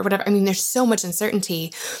job or whatever. I mean, there's so much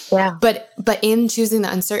uncertainty. Yeah. But in choosing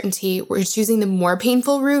the uncertainty, we're choosing the more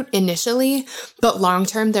painful route initially, but long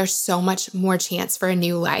term, there's so much more chance for a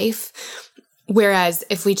new life. Whereas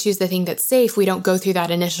if we choose the thing that's safe, we don't go through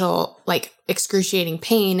that initial like excruciating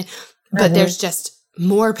pain, but there's just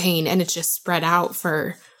more pain and it's just spread out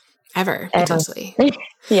forever, potentially.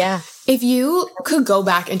 Yeah. If you could go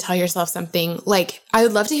back and tell yourself something, like, I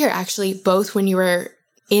would love to hear actually both when you were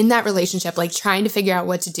in that relationship, like trying to figure out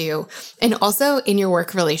what to do, and also in your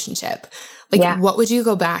work relationship, like, what would you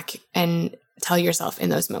go back and tell yourself in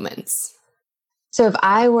those moments? So if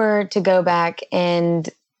I were to go back and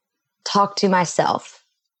talk to myself,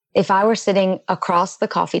 if I were sitting across the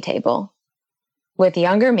coffee table with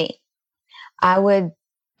younger me, I would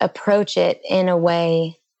approach it in a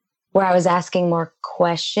way where I was asking more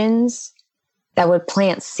questions that would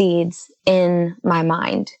plant seeds in my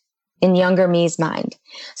mind, in younger me's mind.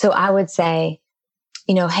 So I would say,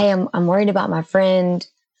 hey, I'm worried about my friend.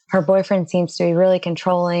 Her boyfriend seems to be really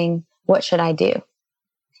controlling. What should I do?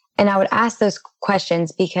 And I would ask those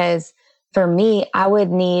questions because for me, I would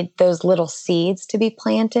need those little seeds to be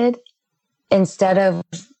planted instead of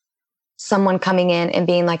someone coming in and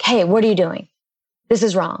being like, hey, what are you doing? This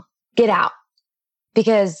is wrong. Get out.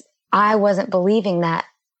 Because I wasn't believing that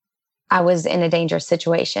I was in a dangerous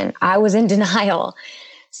situation. I was in denial.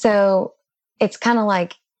 So it's kind of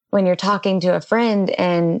like when you're talking to a friend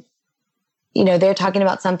and, they're talking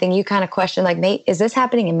about something, you kind of question like, mate, is this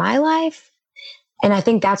happening in my life? And I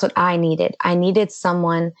think that's what I needed. I needed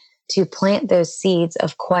someone to plant those seeds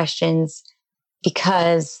of questions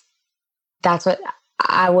because that's what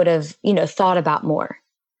I would have, thought about more.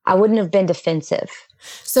 I wouldn't have been defensive.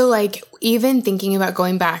 So like even thinking about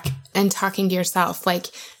going back and talking to yourself, like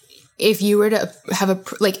if you were to have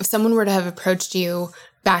if someone were to have approached you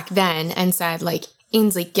back then and said like,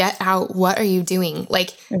 Ainsley, get out. What are you doing?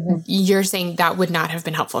 Like you're saying that would not have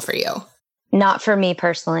been helpful for you. Not for me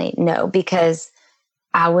personally. No, because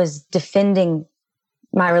I was defending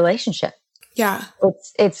my relationship. Yeah.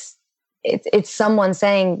 It's someone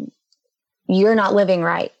saying you're not living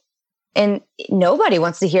right. And nobody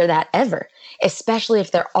wants to hear that ever, especially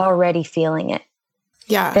if they're already feeling it.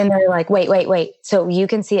 Yeah. Then they're like, wait. So you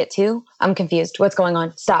can see it too? I'm confused. What's going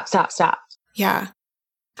on? Stop. Yeah.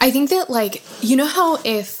 I think that like, how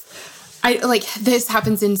if this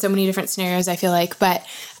happens in so many different scenarios, I feel like, but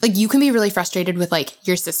like you can be really frustrated with like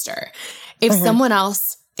your sister. If someone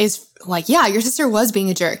else is like, yeah, your sister was being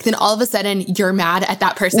a jerk, then all of a sudden you're mad at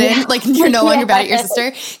that person. Yeah. Like you're no longer mad at your sister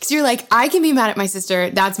because you're like, I can be mad at my sister.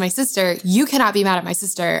 That's my sister. You cannot be mad at my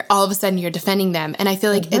sister. All of a sudden you're defending them. And I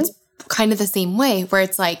feel like it's kind of the same way where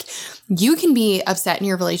it's like, you can be upset in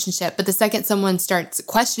your relationship, but the second someone starts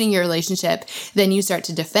questioning your relationship, then you start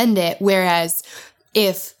to defend it. Whereas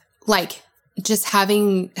if like just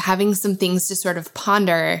having some things to sort of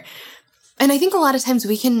ponder. And I think a lot of times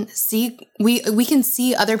we can see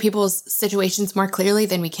other people's situations more clearly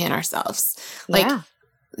than we can ourselves. Like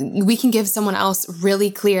we can give someone else really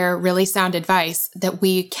clear, really sound advice that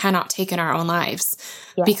we cannot take in our own lives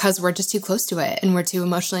because we're just too close to it and we're too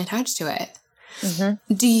emotionally attached to it.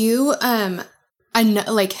 Do you,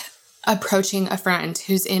 like approaching a friend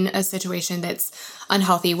who's in a situation that's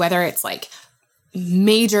unhealthy, whether it's like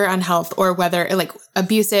major unhealth or whether like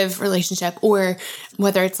abusive relationship or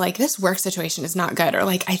whether it's like this work situation is not good or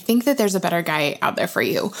like I think that there's a better guy out there for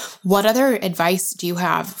you. What other advice do you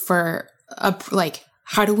have for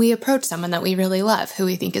how do we approach someone that we really love who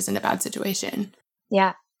we think is in a bad situation?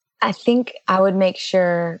 Yeah. I think I would make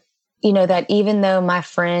sure, that even though my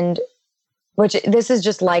friend, which this is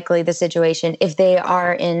just likely the situation, if they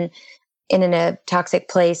are in a toxic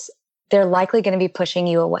place, they're likely going to be pushing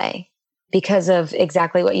you away. Because of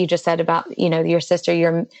exactly what you just said about, your sister,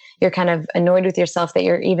 you're kind of annoyed with yourself that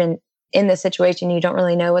you're even in this situation. You don't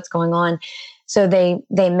really know what's going on. So they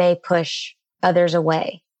may push others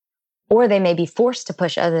away, or they may be forced to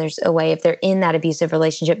push others away if they're in that abusive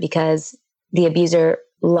relationship because the abuser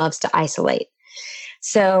loves to isolate.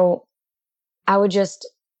 So I would just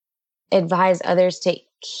advise others to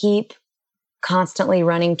keep constantly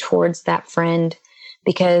running towards that friend,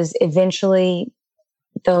 because eventually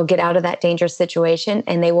they'll get out of that dangerous situation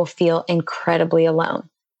and they will feel incredibly alone.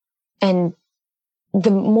 And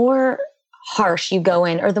the more harsh you go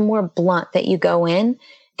in, or the more blunt that you go in,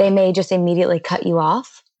 they may just immediately cut you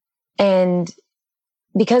off. And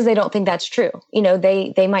because they don't think that's true,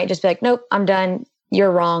 they might just be like, nope, I'm done.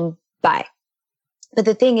 You're wrong. Bye. But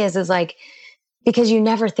the thing is like, because you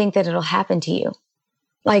never think that it'll happen to you.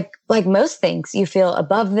 Like most things, you feel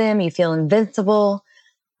above them, you feel invincible.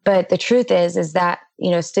 But the truth is that,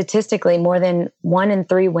 statistically, more than 1 in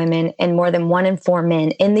 3 women and more than 1 in 4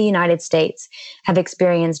 men in the United States have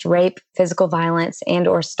experienced rape, physical violence, and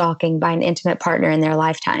or stalking by an intimate partner in their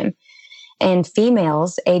lifetime. And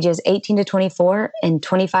females ages 18 to 24 and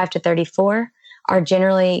 25 to 34 are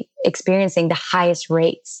generally experiencing the highest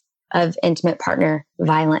rates of intimate partner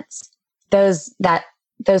violence. Those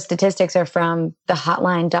statistics are from the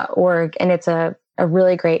hotline.org, and it's a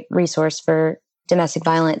really great resource for domestic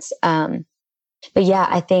violence. But yeah,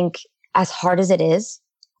 I think as hard as it is,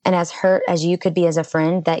 and as hurt as you could be as a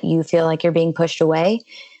friend that you feel like you're being pushed away,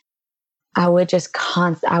 I would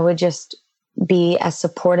just be as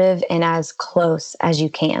supportive and as close as you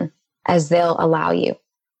can, as they'll allow you,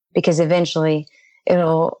 because eventually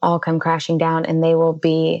it'll all come crashing down and they will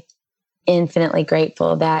be infinitely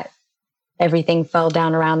grateful that everything fell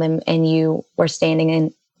down around them and you were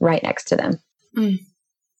standing right next to them.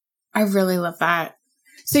 I really love that.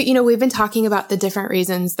 So, we've been talking about the different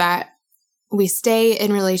reasons that we stay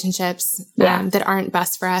in relationships that aren't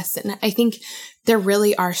best for us. And I think there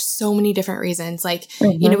really are so many different reasons. Like,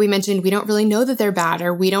 we mentioned we don't really know that they're bad,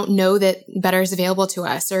 or we don't know that better is available to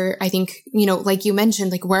us. Or I think, like you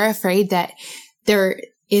mentioned, like we're afraid that there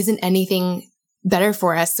isn't anything better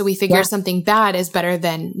for us. So we figure something bad is better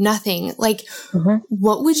than nothing. Like,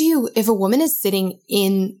 what would you, if a woman is sitting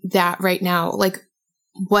in that right now, like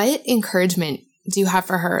what encouragement do you have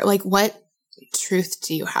for her? Like what truth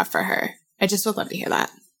do you have for her? I just would love to hear that.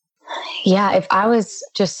 Yeah. If I was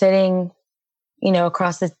just sitting,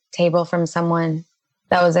 across the table from someone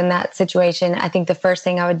that was in that situation, I think the first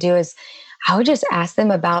thing I would do is I would just ask them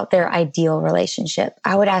about their ideal relationship.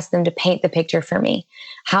 I would ask them to paint the picture for me.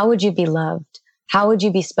 How would you be loved? How would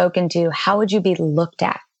you be spoken to? How would you be looked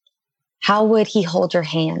at? How would he hold your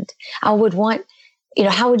hand? I would want,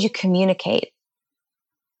 how would you communicate?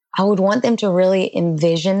 I would want them to really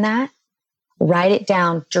envision that, write it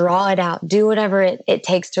down, draw it out, do whatever it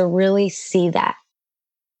takes to really see that.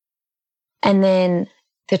 And then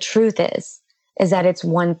the truth is that it's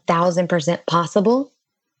 1000% possible,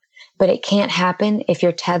 but it can't happen if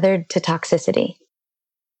you're tethered to toxicity.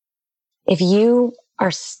 If you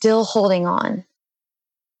are still holding on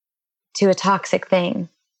to a toxic thing,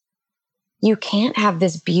 you can't have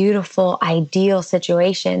this beautiful, ideal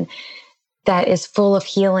situation that is full of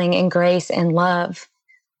healing and grace and love.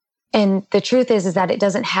 And the truth is that it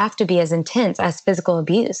doesn't have to be as intense as physical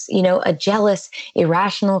abuse. A jealous,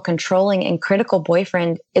 irrational, controlling, and critical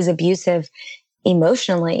boyfriend is abusive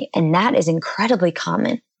emotionally, and that is incredibly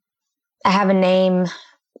common. I have a name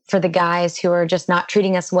for the guys who are just not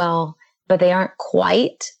treating us well, but they aren't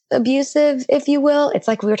quite abusive, if you will. It's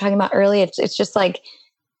like we were talking about earlier. It's just like,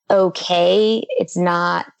 okay, it's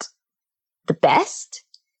not the best,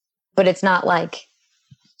 but it's not like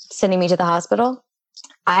sending me to the hospital.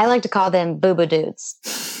 I like to call them boo-boo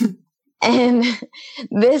dudes. And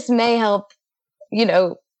this may help,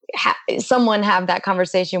 someone have that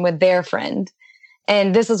conversation with their friend.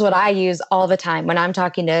 And this is what I use all the time when I'm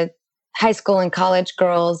talking to high school and college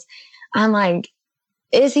girls. I'm like,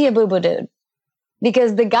 is he a boo-boo dude?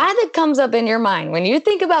 Because the guy that comes up in your mind when you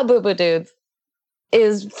think about boo-boo dudes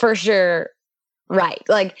is for sure right.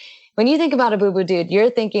 Like when you think about a boo-boo dude,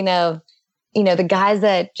 you're thinking of, the guys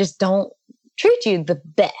that just don't treat you the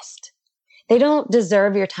best. They don't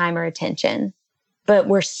deserve your time or attention, but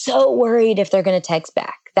we're so worried if they're going to text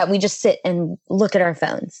back that we just sit and look at our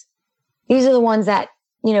phones. These are the ones that,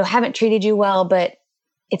 haven't treated you well, but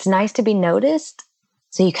it's nice to be noticed.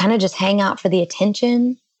 So you kind of just hang out for the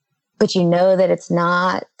attention, but you know that it's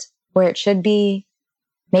not where it should be.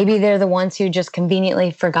 Maybe they're the ones who just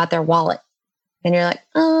conveniently forgot their wallet. And you're like,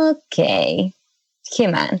 okay,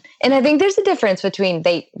 come on. And I think there's a difference between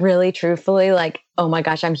they really truthfully like, oh my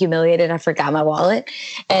gosh, I'm humiliated, I forgot my wallet.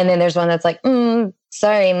 And then there's one that's like,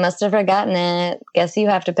 sorry, must have forgotten it. Guess you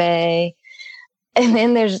have to pay. And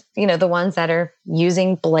then there's, the ones that are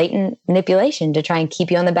using blatant manipulation to try and keep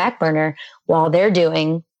you on the back burner while they're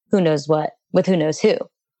doing who knows what with who knows who.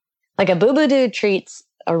 Like a boo-boo dude treats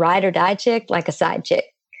a ride or die chick, like a side chick.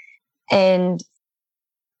 And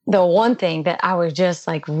the one thing that I would just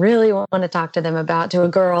like really want to talk to them about, to a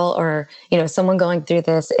girl or, someone going through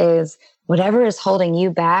this, is whatever is holding you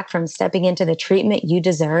back from stepping into the treatment you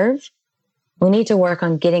deserve, we need to work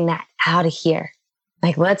on getting that out of here.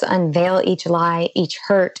 Like, let's unveil each lie, each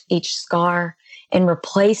hurt, each scar, and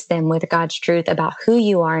replace them with God's truth about who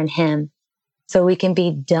you are in Him, so we can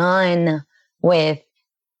be done with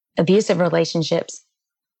abusive relationships,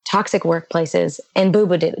 toxic workplaces, and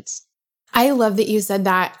boo-boo dudes. I love that you said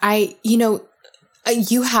that.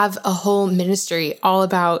 You have a whole ministry all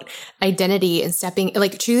about identity and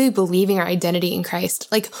truly believing our identity in Christ.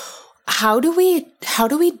 Like, how do we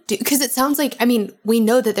do, because it sounds like, we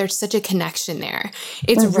know that there's such a connection there.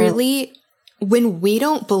 It's really, when we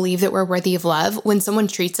don't believe that we're worthy of love, when someone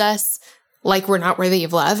treats us like we're not worthy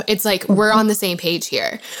of love, it's like we're on the same page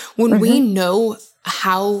here. When we know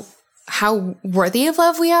how worthy of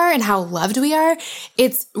love we are and how loved we are,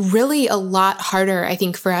 it's really a lot harder, I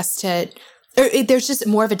think, for us there's just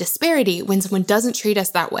more of a disparity when someone doesn't treat us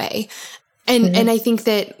that way. And I think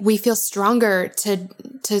that we feel stronger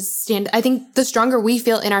to stand. I think the stronger we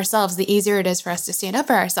feel in ourselves, the easier it is for us to stand up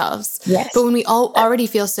for ourselves. Yes. But when we already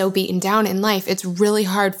feel so beaten down in life, it's really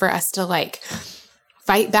hard for us to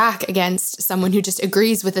fight back against someone who just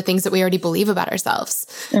agrees with the things that we already believe about ourselves.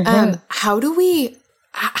 How do we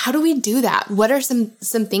do that? What are some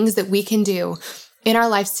things that we can do in our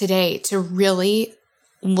lives today to really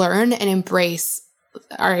learn and embrace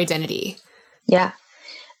our identity? Yeah.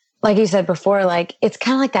 Like you said before, it's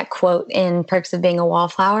kind of like that quote in Perks of Being a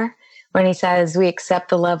Wallflower when he says, we accept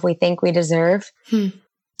the love we think we deserve.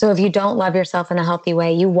 So if you don't love yourself in a healthy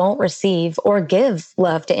way, you won't receive or give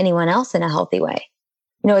love to anyone else in a healthy way.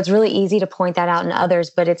 It's really easy to point that out in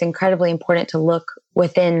others, but it's incredibly important to look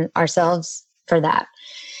within ourselves for that.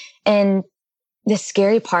 And the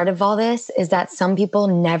scary part of all this is that some people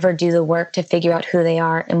never do the work to figure out who they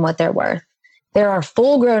are and what they're worth. There are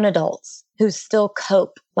full-grown adults who still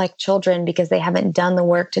cope like children because they haven't done the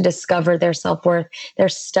work to discover their self-worth. They're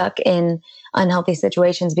stuck in unhealthy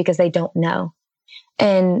situations because they don't know.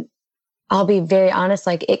 And I'll be very honest,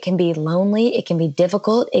 it can be lonely, it can be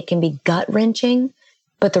difficult, it can be gut-wrenching,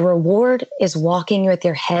 but the reward is walking with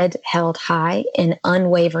your head held high in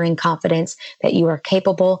unwavering confidence that you are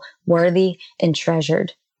capable, worthy, and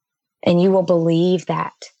treasured. And you will believe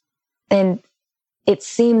that. And it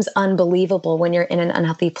seems unbelievable when you're in an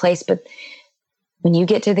unhealthy place, but when you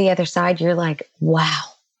get to the other side, you're like, wow,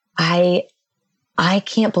 I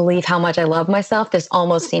can't believe how much I love myself. This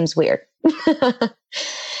almost seems weird.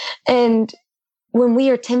 And when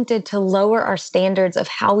we are tempted to lower our standards of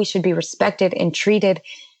how we should be respected and treated,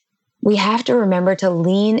 we have to remember to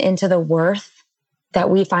lean into the worth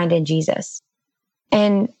that we find in Jesus.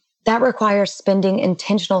 And that requires spending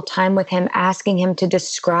intentional time with Him, asking Him to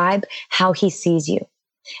describe how He sees you,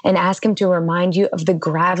 and ask Him to remind you of the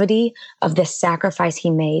gravity of the sacrifice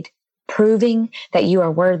He made, proving that you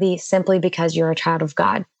are worthy simply because you're a child of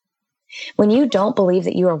God. When you don't believe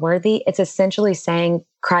that you are worthy, it's essentially saying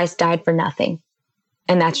Christ died for nothing.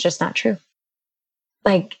 And that's just not true.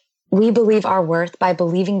 We believe our worth by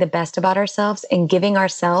believing the best about ourselves and giving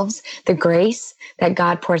ourselves the grace that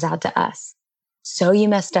God pours out to us. So you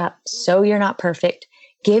messed up, so you're not perfect.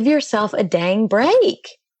 Give yourself a dang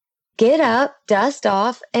break. Get up, dust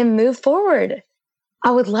off, and move forward.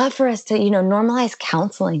 I would love for us to, normalize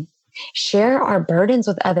counseling, share our burdens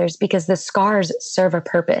with others because the scars serve a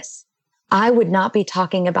purpose. I would not be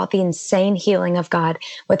talking about the insane healing of God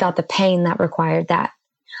without the pain that required that.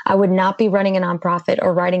 I would not be running a nonprofit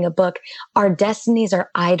or writing a book. Our destinies are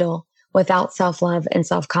idle without self-love and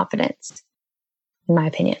self-confidence, in my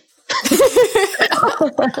opinion.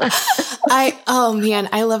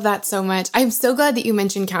 I love that so much. I'm so glad that you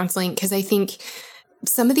mentioned counseling, because I think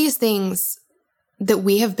some of these things that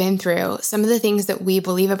we have been through, some of the things that we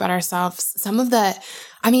believe about ourselves,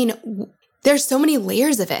 there's so many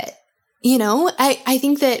layers of it. I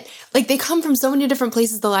think that they come from so many different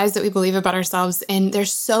places, the lies that we believe about ourselves, and they're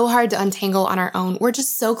so hard to untangle on our own. We're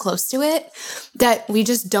just so close to it that we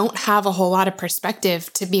just don't have a whole lot of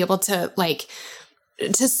perspective to be able to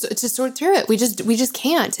to sort through it. We just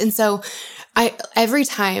can't. And so every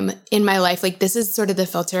time in my life, this is sort of the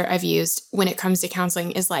filter I've used when it comes to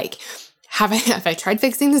counseling is have I tried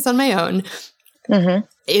fixing this on my own? Mm-hmm.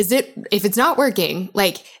 If it's not working,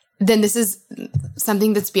 then this is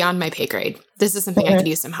something that's beyond my pay grade. This is something I could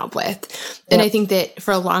use some help with. And I think that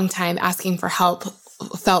for a long time, asking for help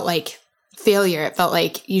felt like failure. It felt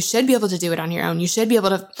like you should be able to do it on your own. You should be able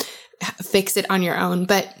to fix it on your own.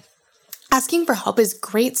 But asking for help is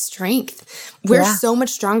great strength. We're so much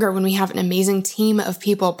stronger when we have an amazing team of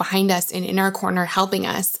people behind us and in our corner helping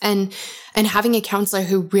us, and having a counselor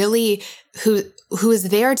who really, who is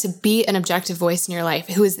there to be an objective voice in your life,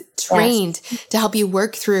 who is trained to help you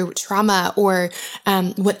work through trauma or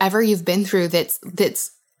whatever you've been through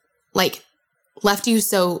that's like left you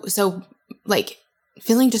so like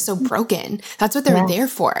feeling just so broken. That's what they're there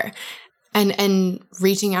for. And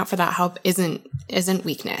reaching out for that help isn't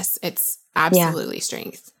weakness. It's absolutely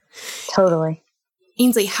strength. Totally.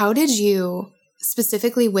 Ainsley, how did you,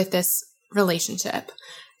 specifically with this relationship,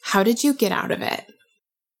 how did you get out of it?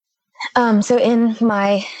 So in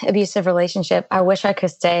my abusive relationship, I wish I could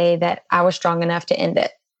say that I was strong enough to end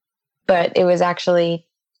it, but it was actually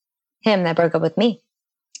him that broke up with me.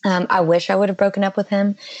 I wish I would have broken up with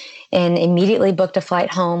him and immediately booked a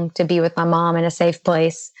flight home to be with my mom in a safe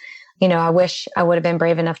place. You know, I wish I would have been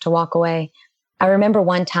brave enough to walk away. I remember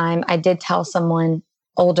one time I did tell someone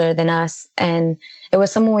older than us, and it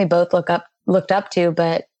was someone we both looked up to,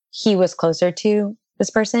 but he was closer to this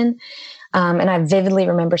person. And I vividly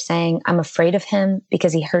remember saying, I'm afraid of him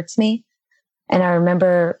because he hurts me. And I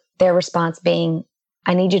remember their response being,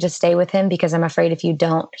 I need you to stay with him because I'm afraid if you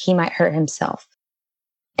don't, he might hurt himself.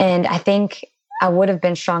 And I think I would have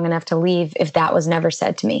been strong enough to leave if that was never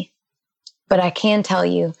said to me. But I can tell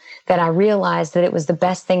you that I realized that it was the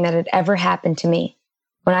best thing that had ever happened to me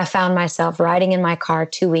when I found myself riding in my car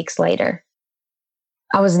 2 weeks later.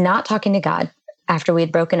 I was not talking to God after we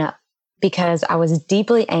had broken up because I was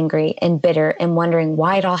deeply angry and bitter and wondering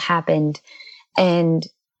why it all happened. And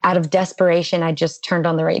out of desperation, I just turned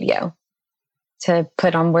on the radio to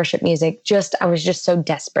put on worship music. I was just so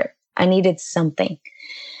desperate. I needed something.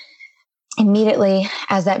 Immediately,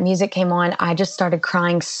 as that music came on, I just started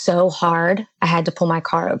crying so hard, I had to pull my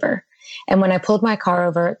car over. And when I pulled my car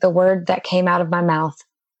over, the word that came out of my mouth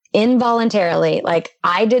involuntarily, like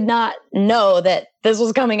I did not know that this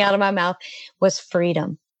was coming out of my mouth, was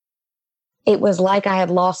freedom. It was like I had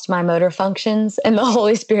lost my motor functions and the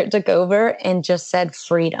Holy Spirit took over and just said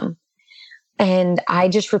freedom. And I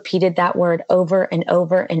just repeated that word over and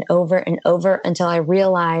over and over and over until I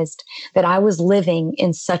realized that I was living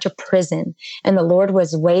in such a prison and the Lord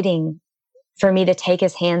was waiting for me to take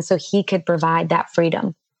his hand so he could provide that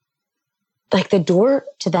freedom. Like the door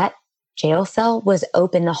to that jail cell was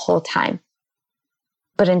open the whole time.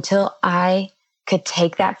 But until I could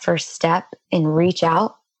take that first step and reach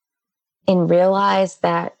out and realize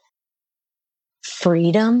that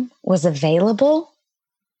freedom was available,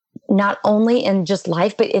 not only in just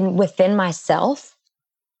life, but within myself,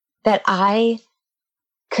 that I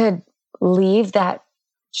could leave that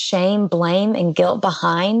shame, blame, and guilt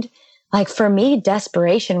behind. Like for me,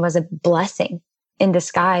 desperation was a blessing in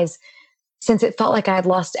disguise. Since it felt like I had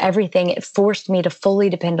lost everything, it forced me to fully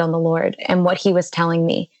depend on the Lord and what he was telling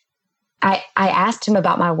me. I asked him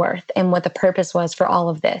about my worth and what the purpose was for all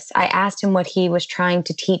of this. I asked him what he was trying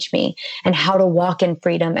to teach me and how to walk in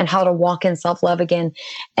freedom and how to walk in self-love again.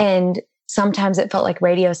 And sometimes it felt like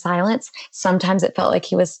radio silence. Sometimes it felt like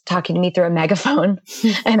he was talking to me through a megaphone.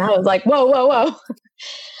 And I was like, whoa, whoa, whoa.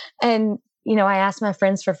 And, you know, I asked my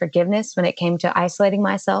friends for forgiveness when it came to isolating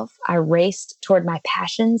myself. I raced toward my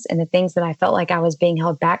passions and the things that I felt like I was being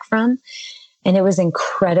held back from. And it was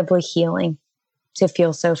incredibly healing to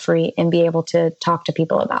feel so free and be able to talk to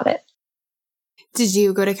people about it. Did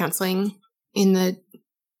you go to counseling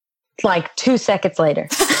like 2 seconds later?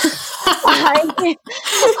 This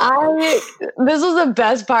was the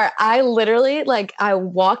best part. I literally, I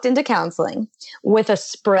walked into counseling with a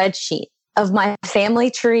spreadsheet of my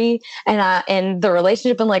family tree and the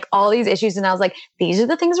relationship and all these issues. And I was like, these are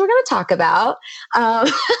the things we're going to talk about.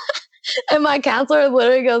 And my counselor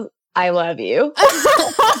literally goes, I love you.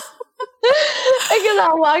 Because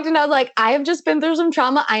I walked and I was like, I have just been through some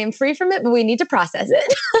trauma. I am free from it, but we need to process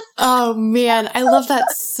it. Oh man, I love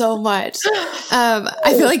that so much.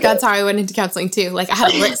 I feel like that's how I went into counseling too. I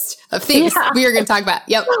had a list of things we were going to talk about.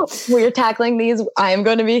 Yep. We're tackling these. I am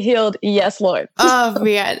going to be healed. Yes, Lord. Oh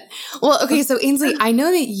man. Well, okay. So Ainsley, I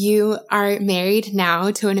know that you are married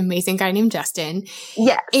now to an amazing guy named Justin.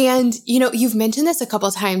 Yes. And you've mentioned this a couple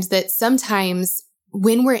of times that sometimes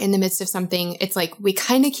when we're in the midst of something, it's like we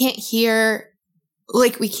kind of can't hear,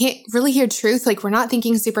 we can't really hear truth. We're not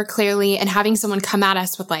thinking super clearly, and having someone come at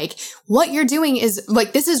us with what you're doing is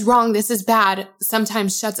this is wrong, this is bad,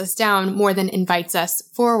 sometimes shuts us down more than invites us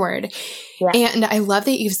forward. Yeah. And I love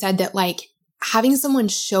that you've said that having someone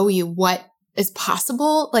show you what is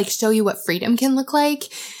possible, show you what freedom can look like,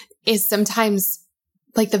 is sometimes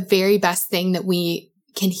the very best thing that we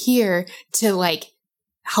can hear to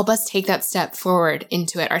help us take that step forward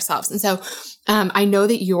into it ourselves. And so I know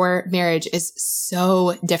that your marriage is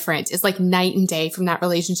so different. It's like night and day from that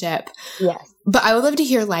relationship. Yes. But I would love to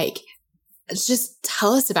hear, like, just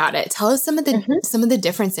tell us about it. Tell us some of the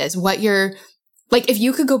differences, what you're like, if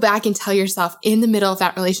you could go back and tell yourself in the middle of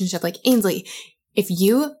that relationship, like, Ainsley, if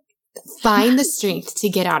you find the strength to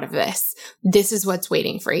get out of this, this is what's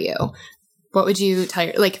waiting for you. What would you tell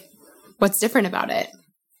your, like, what's different about it?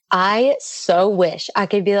 I so wish I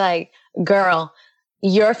could be like, girl,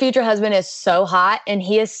 your future husband is so hot and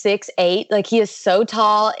he is 6'8". Like, he is so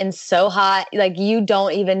tall and so hot. Like, you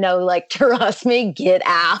don't even know, like, trust me, get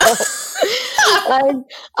out. Like,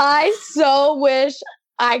 I so wish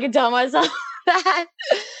I could tell myself that.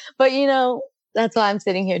 But, you know, that's why I'm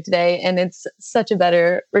sitting here today. And it's such a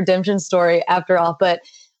better redemption story after all. But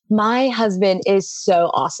my husband is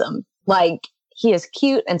so awesome. Like, he is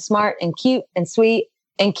cute and smart and cute and sweet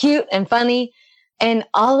and cute and funny and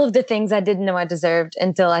all of the things I didn't know I deserved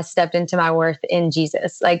until I stepped into my worth in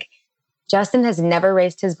Jesus. Like, Justin has never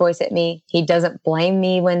raised his voice at me. He doesn't blame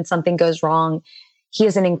me when something goes wrong. He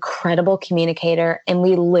is an incredible communicator. And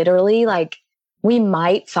we literally, like, we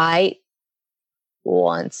might fight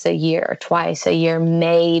once a year or twice a year,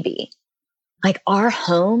 maybe. Like, our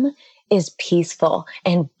home is peaceful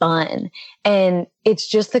and fun. And it's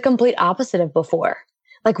just the complete opposite of before.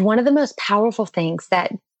 Like, one of the most powerful things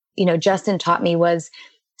that, you know, Justin taught me was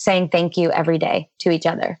saying thank you every day to each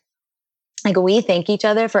other. Like, we thank each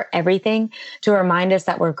other for everything to remind us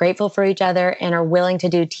that we're grateful for each other and are willing to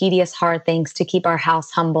do tedious, hard things to keep our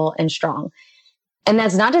house humble and strong. And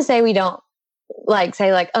that's not to say we don't, like,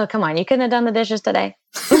 say, like, oh, come on, you couldn't have done the dishes today.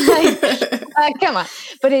 Come on.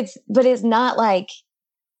 But it's not like,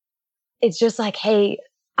 it's just like, hey,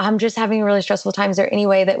 I'm just having a really stressful time. Is there any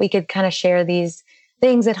way that we could kind of share these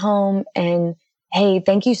things at home? And hey,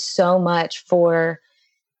 thank you so much for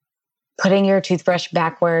putting your toothbrush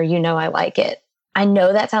back where you know I like it. I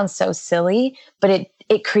know that sounds so silly, but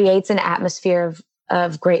it creates an atmosphere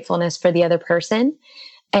of gratefulness for the other person.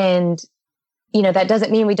 And, you know, that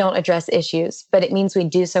doesn't mean we don't address issues, but it means we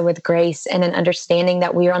do so with grace and an understanding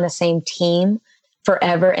that we are on the same team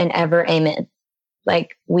forever and ever. Amen.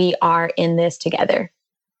 Like, we are in this together.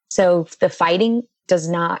 So the fighting does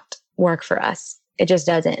not work for us. It just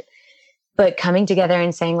doesn't. But coming together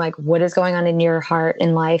and saying, like, what is going on in your heart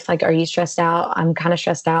and life? Like, are you stressed out? I'm kind of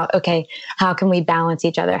stressed out. Okay, how can we balance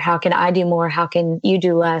each other? How can I do more? How can you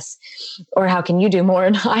do less? Or how can you do more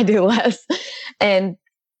and I do less? And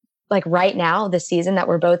like, right now, the season that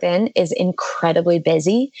we're both in is incredibly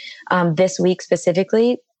busy. This week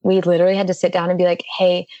specifically, we literally had to sit down and be like,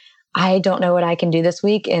 hey, I don't know what I can do this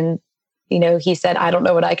week. And, you know, he said, I don't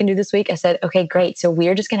know what I can do this week. I said, okay, great. So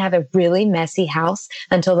we're just going to have a really messy house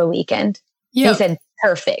until the weekend. Yep. He said,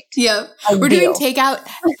 perfect. Yep. We're doing takeout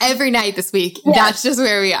every night this week. Yes. That's just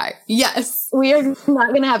where we are. Yes. We are not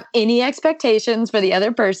going to have any expectations for the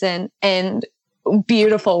other person. And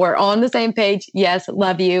beautiful. We're on the same page. Yes.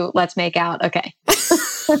 Love you. Let's make out. Okay.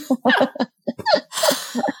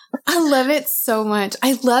 I love it so much.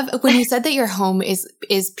 I love when you said that your home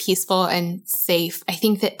is peaceful and safe. I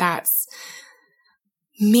think that's,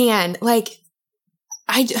 man, like,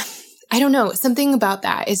 I don't know. Something about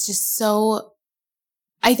that is just so,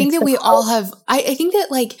 I think that we all have, I think that,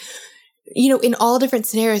 like, you know, in all different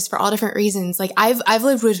scenarios for all different reasons, like, I've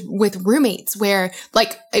lived with roommates where,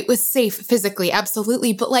 like, it was safe physically,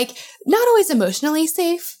 absolutely, but, like, not always emotionally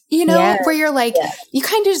safe, you know, where you're like, you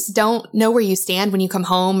kind of just don't know where you stand when you come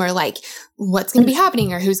home, or like what's going to be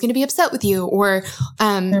happening or who's going to be upset with you, or,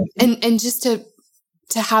 and just to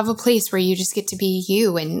have a place where you just get to be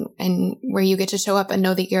you and where you get to show up and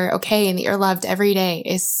know that you're okay and that you're loved every day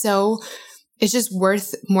it's just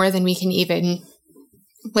worth more than we can even,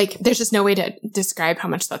 like, there's just no way to describe how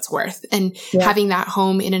much that's worth. And having that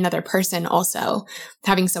home in another person, also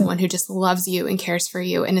having someone who just loves you and cares for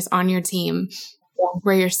you and is on your team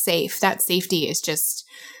where you're safe, that safety is just,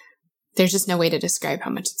 there's just no way to describe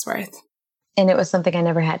how much it's worth. And it was something I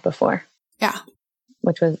never had before. Yeah.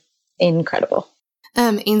 Which was incredible.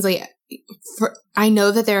 Ainsley, I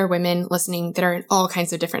know that there are women listening that are in all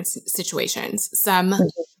kinds of different situations. Some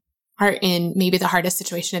are in maybe the hardest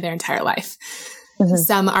situation of their entire life. Mm-hmm.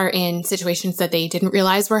 Some are in situations that they didn't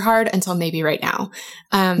realize were hard until maybe right now.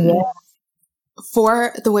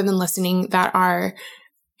 For the women listening that are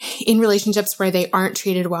in relationships where they aren't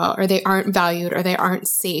treated well, or they aren't valued, or they aren't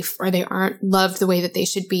safe, or they aren't loved the way that they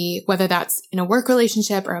should be, whether that's in a work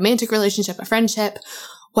relationship, a romantic relationship, a friendship,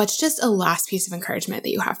 what's just a last piece of encouragement that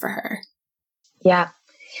you have for her? Yeah.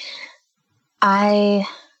 I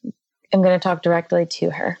am going to talk directly to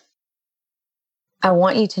her. I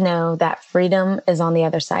want you to know that freedom is on the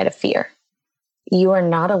other side of fear. You are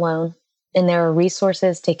not alone, and there are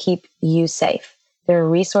resources to keep you safe. There are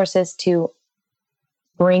resources to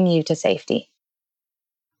bring you to safety.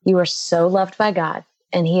 You are so loved by God,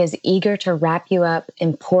 and He is eager to wrap you up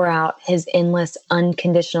and pour out His endless,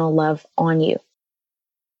 unconditional love on you.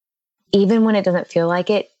 Even when it doesn't feel like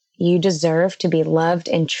it, you deserve to be loved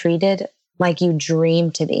and treated like you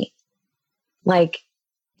dream to be. Like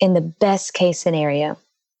in the best case scenario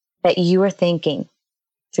that you are thinking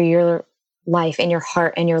for your life and your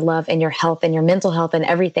heart and your love and your health and your mental health and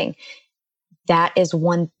everything, that is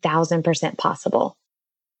 1000% possible.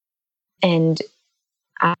 And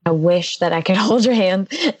I wish that I could hold your hand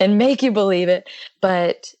and make you believe it,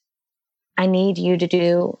 but I need you to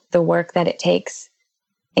do the work that it takes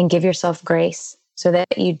and give yourself grace so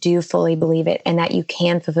that you do fully believe it and that you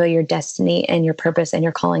can fulfill your destiny and your purpose and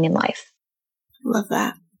your calling in life. Love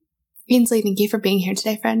that. Ainsley, thank you for being here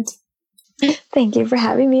today, friend. Thank you for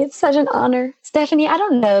having me. It's such an honor. Stephanie, I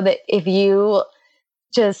don't know that if you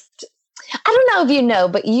just, I don't know if you know,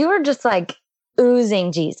 but you're just like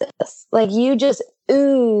oozing Jesus. Like you just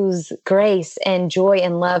ooze grace and joy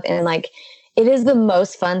and love. And like, it is the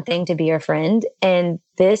most fun thing to be your friend. And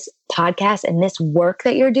this podcast and this work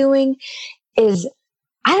that you're doing is,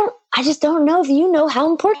 I just don't know if you know how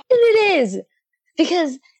important it is,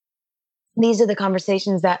 because these are the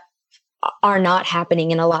conversations that are not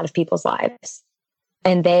happening in a lot of people's lives.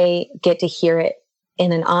 And they get to hear it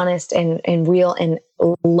in an honest and real and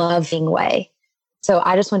loving way. So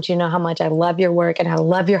I just want you to know how much I love your work and I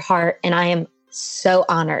love your heart. And I am so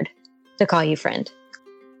honored to call you friend.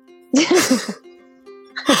 Yeah,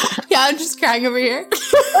 I'm just crying over here.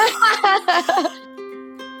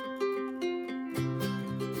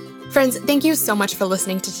 Friends, thank you so much for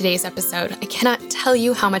listening to today's episode. I cannot tell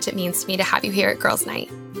you how much it means to me to have you here at Girls Night.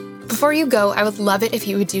 Before you go, I would love it if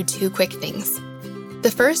you would do 2 quick things.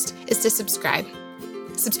 The first is to subscribe.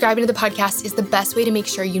 Subscribing to the podcast is the best way to make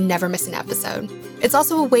sure you never miss an episode. It's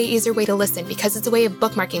also a way easier way to listen because it's a way of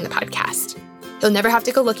bookmarking the podcast. You'll never have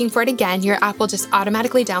to go looking for it again. Your app will just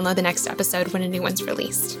automatically download the next episode when a new one's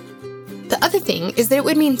released. The other thing is that it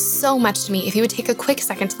would mean so much to me if you would take a quick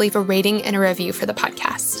second to leave a rating and a review for the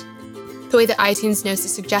podcast. The way that iTunes knows to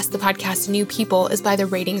suggest the podcast to new people is by the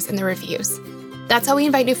ratings and the reviews. That's how we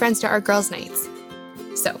invite new friends to our girls' nights.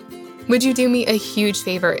 So, would you do me a huge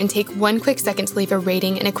favor and take 1 quick second to leave a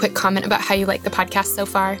rating and a quick comment about how you like the podcast so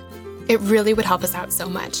far? It really would help us out so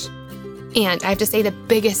much. And I have to say the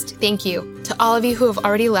biggest thank you to all of you who have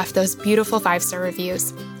already left those beautiful 5-star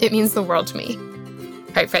reviews. It means the world to me.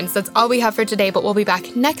 All right, friends, that's all we have for today, but we'll be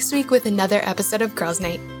back next week with another episode of Girls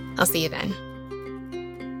Night. I'll see you then.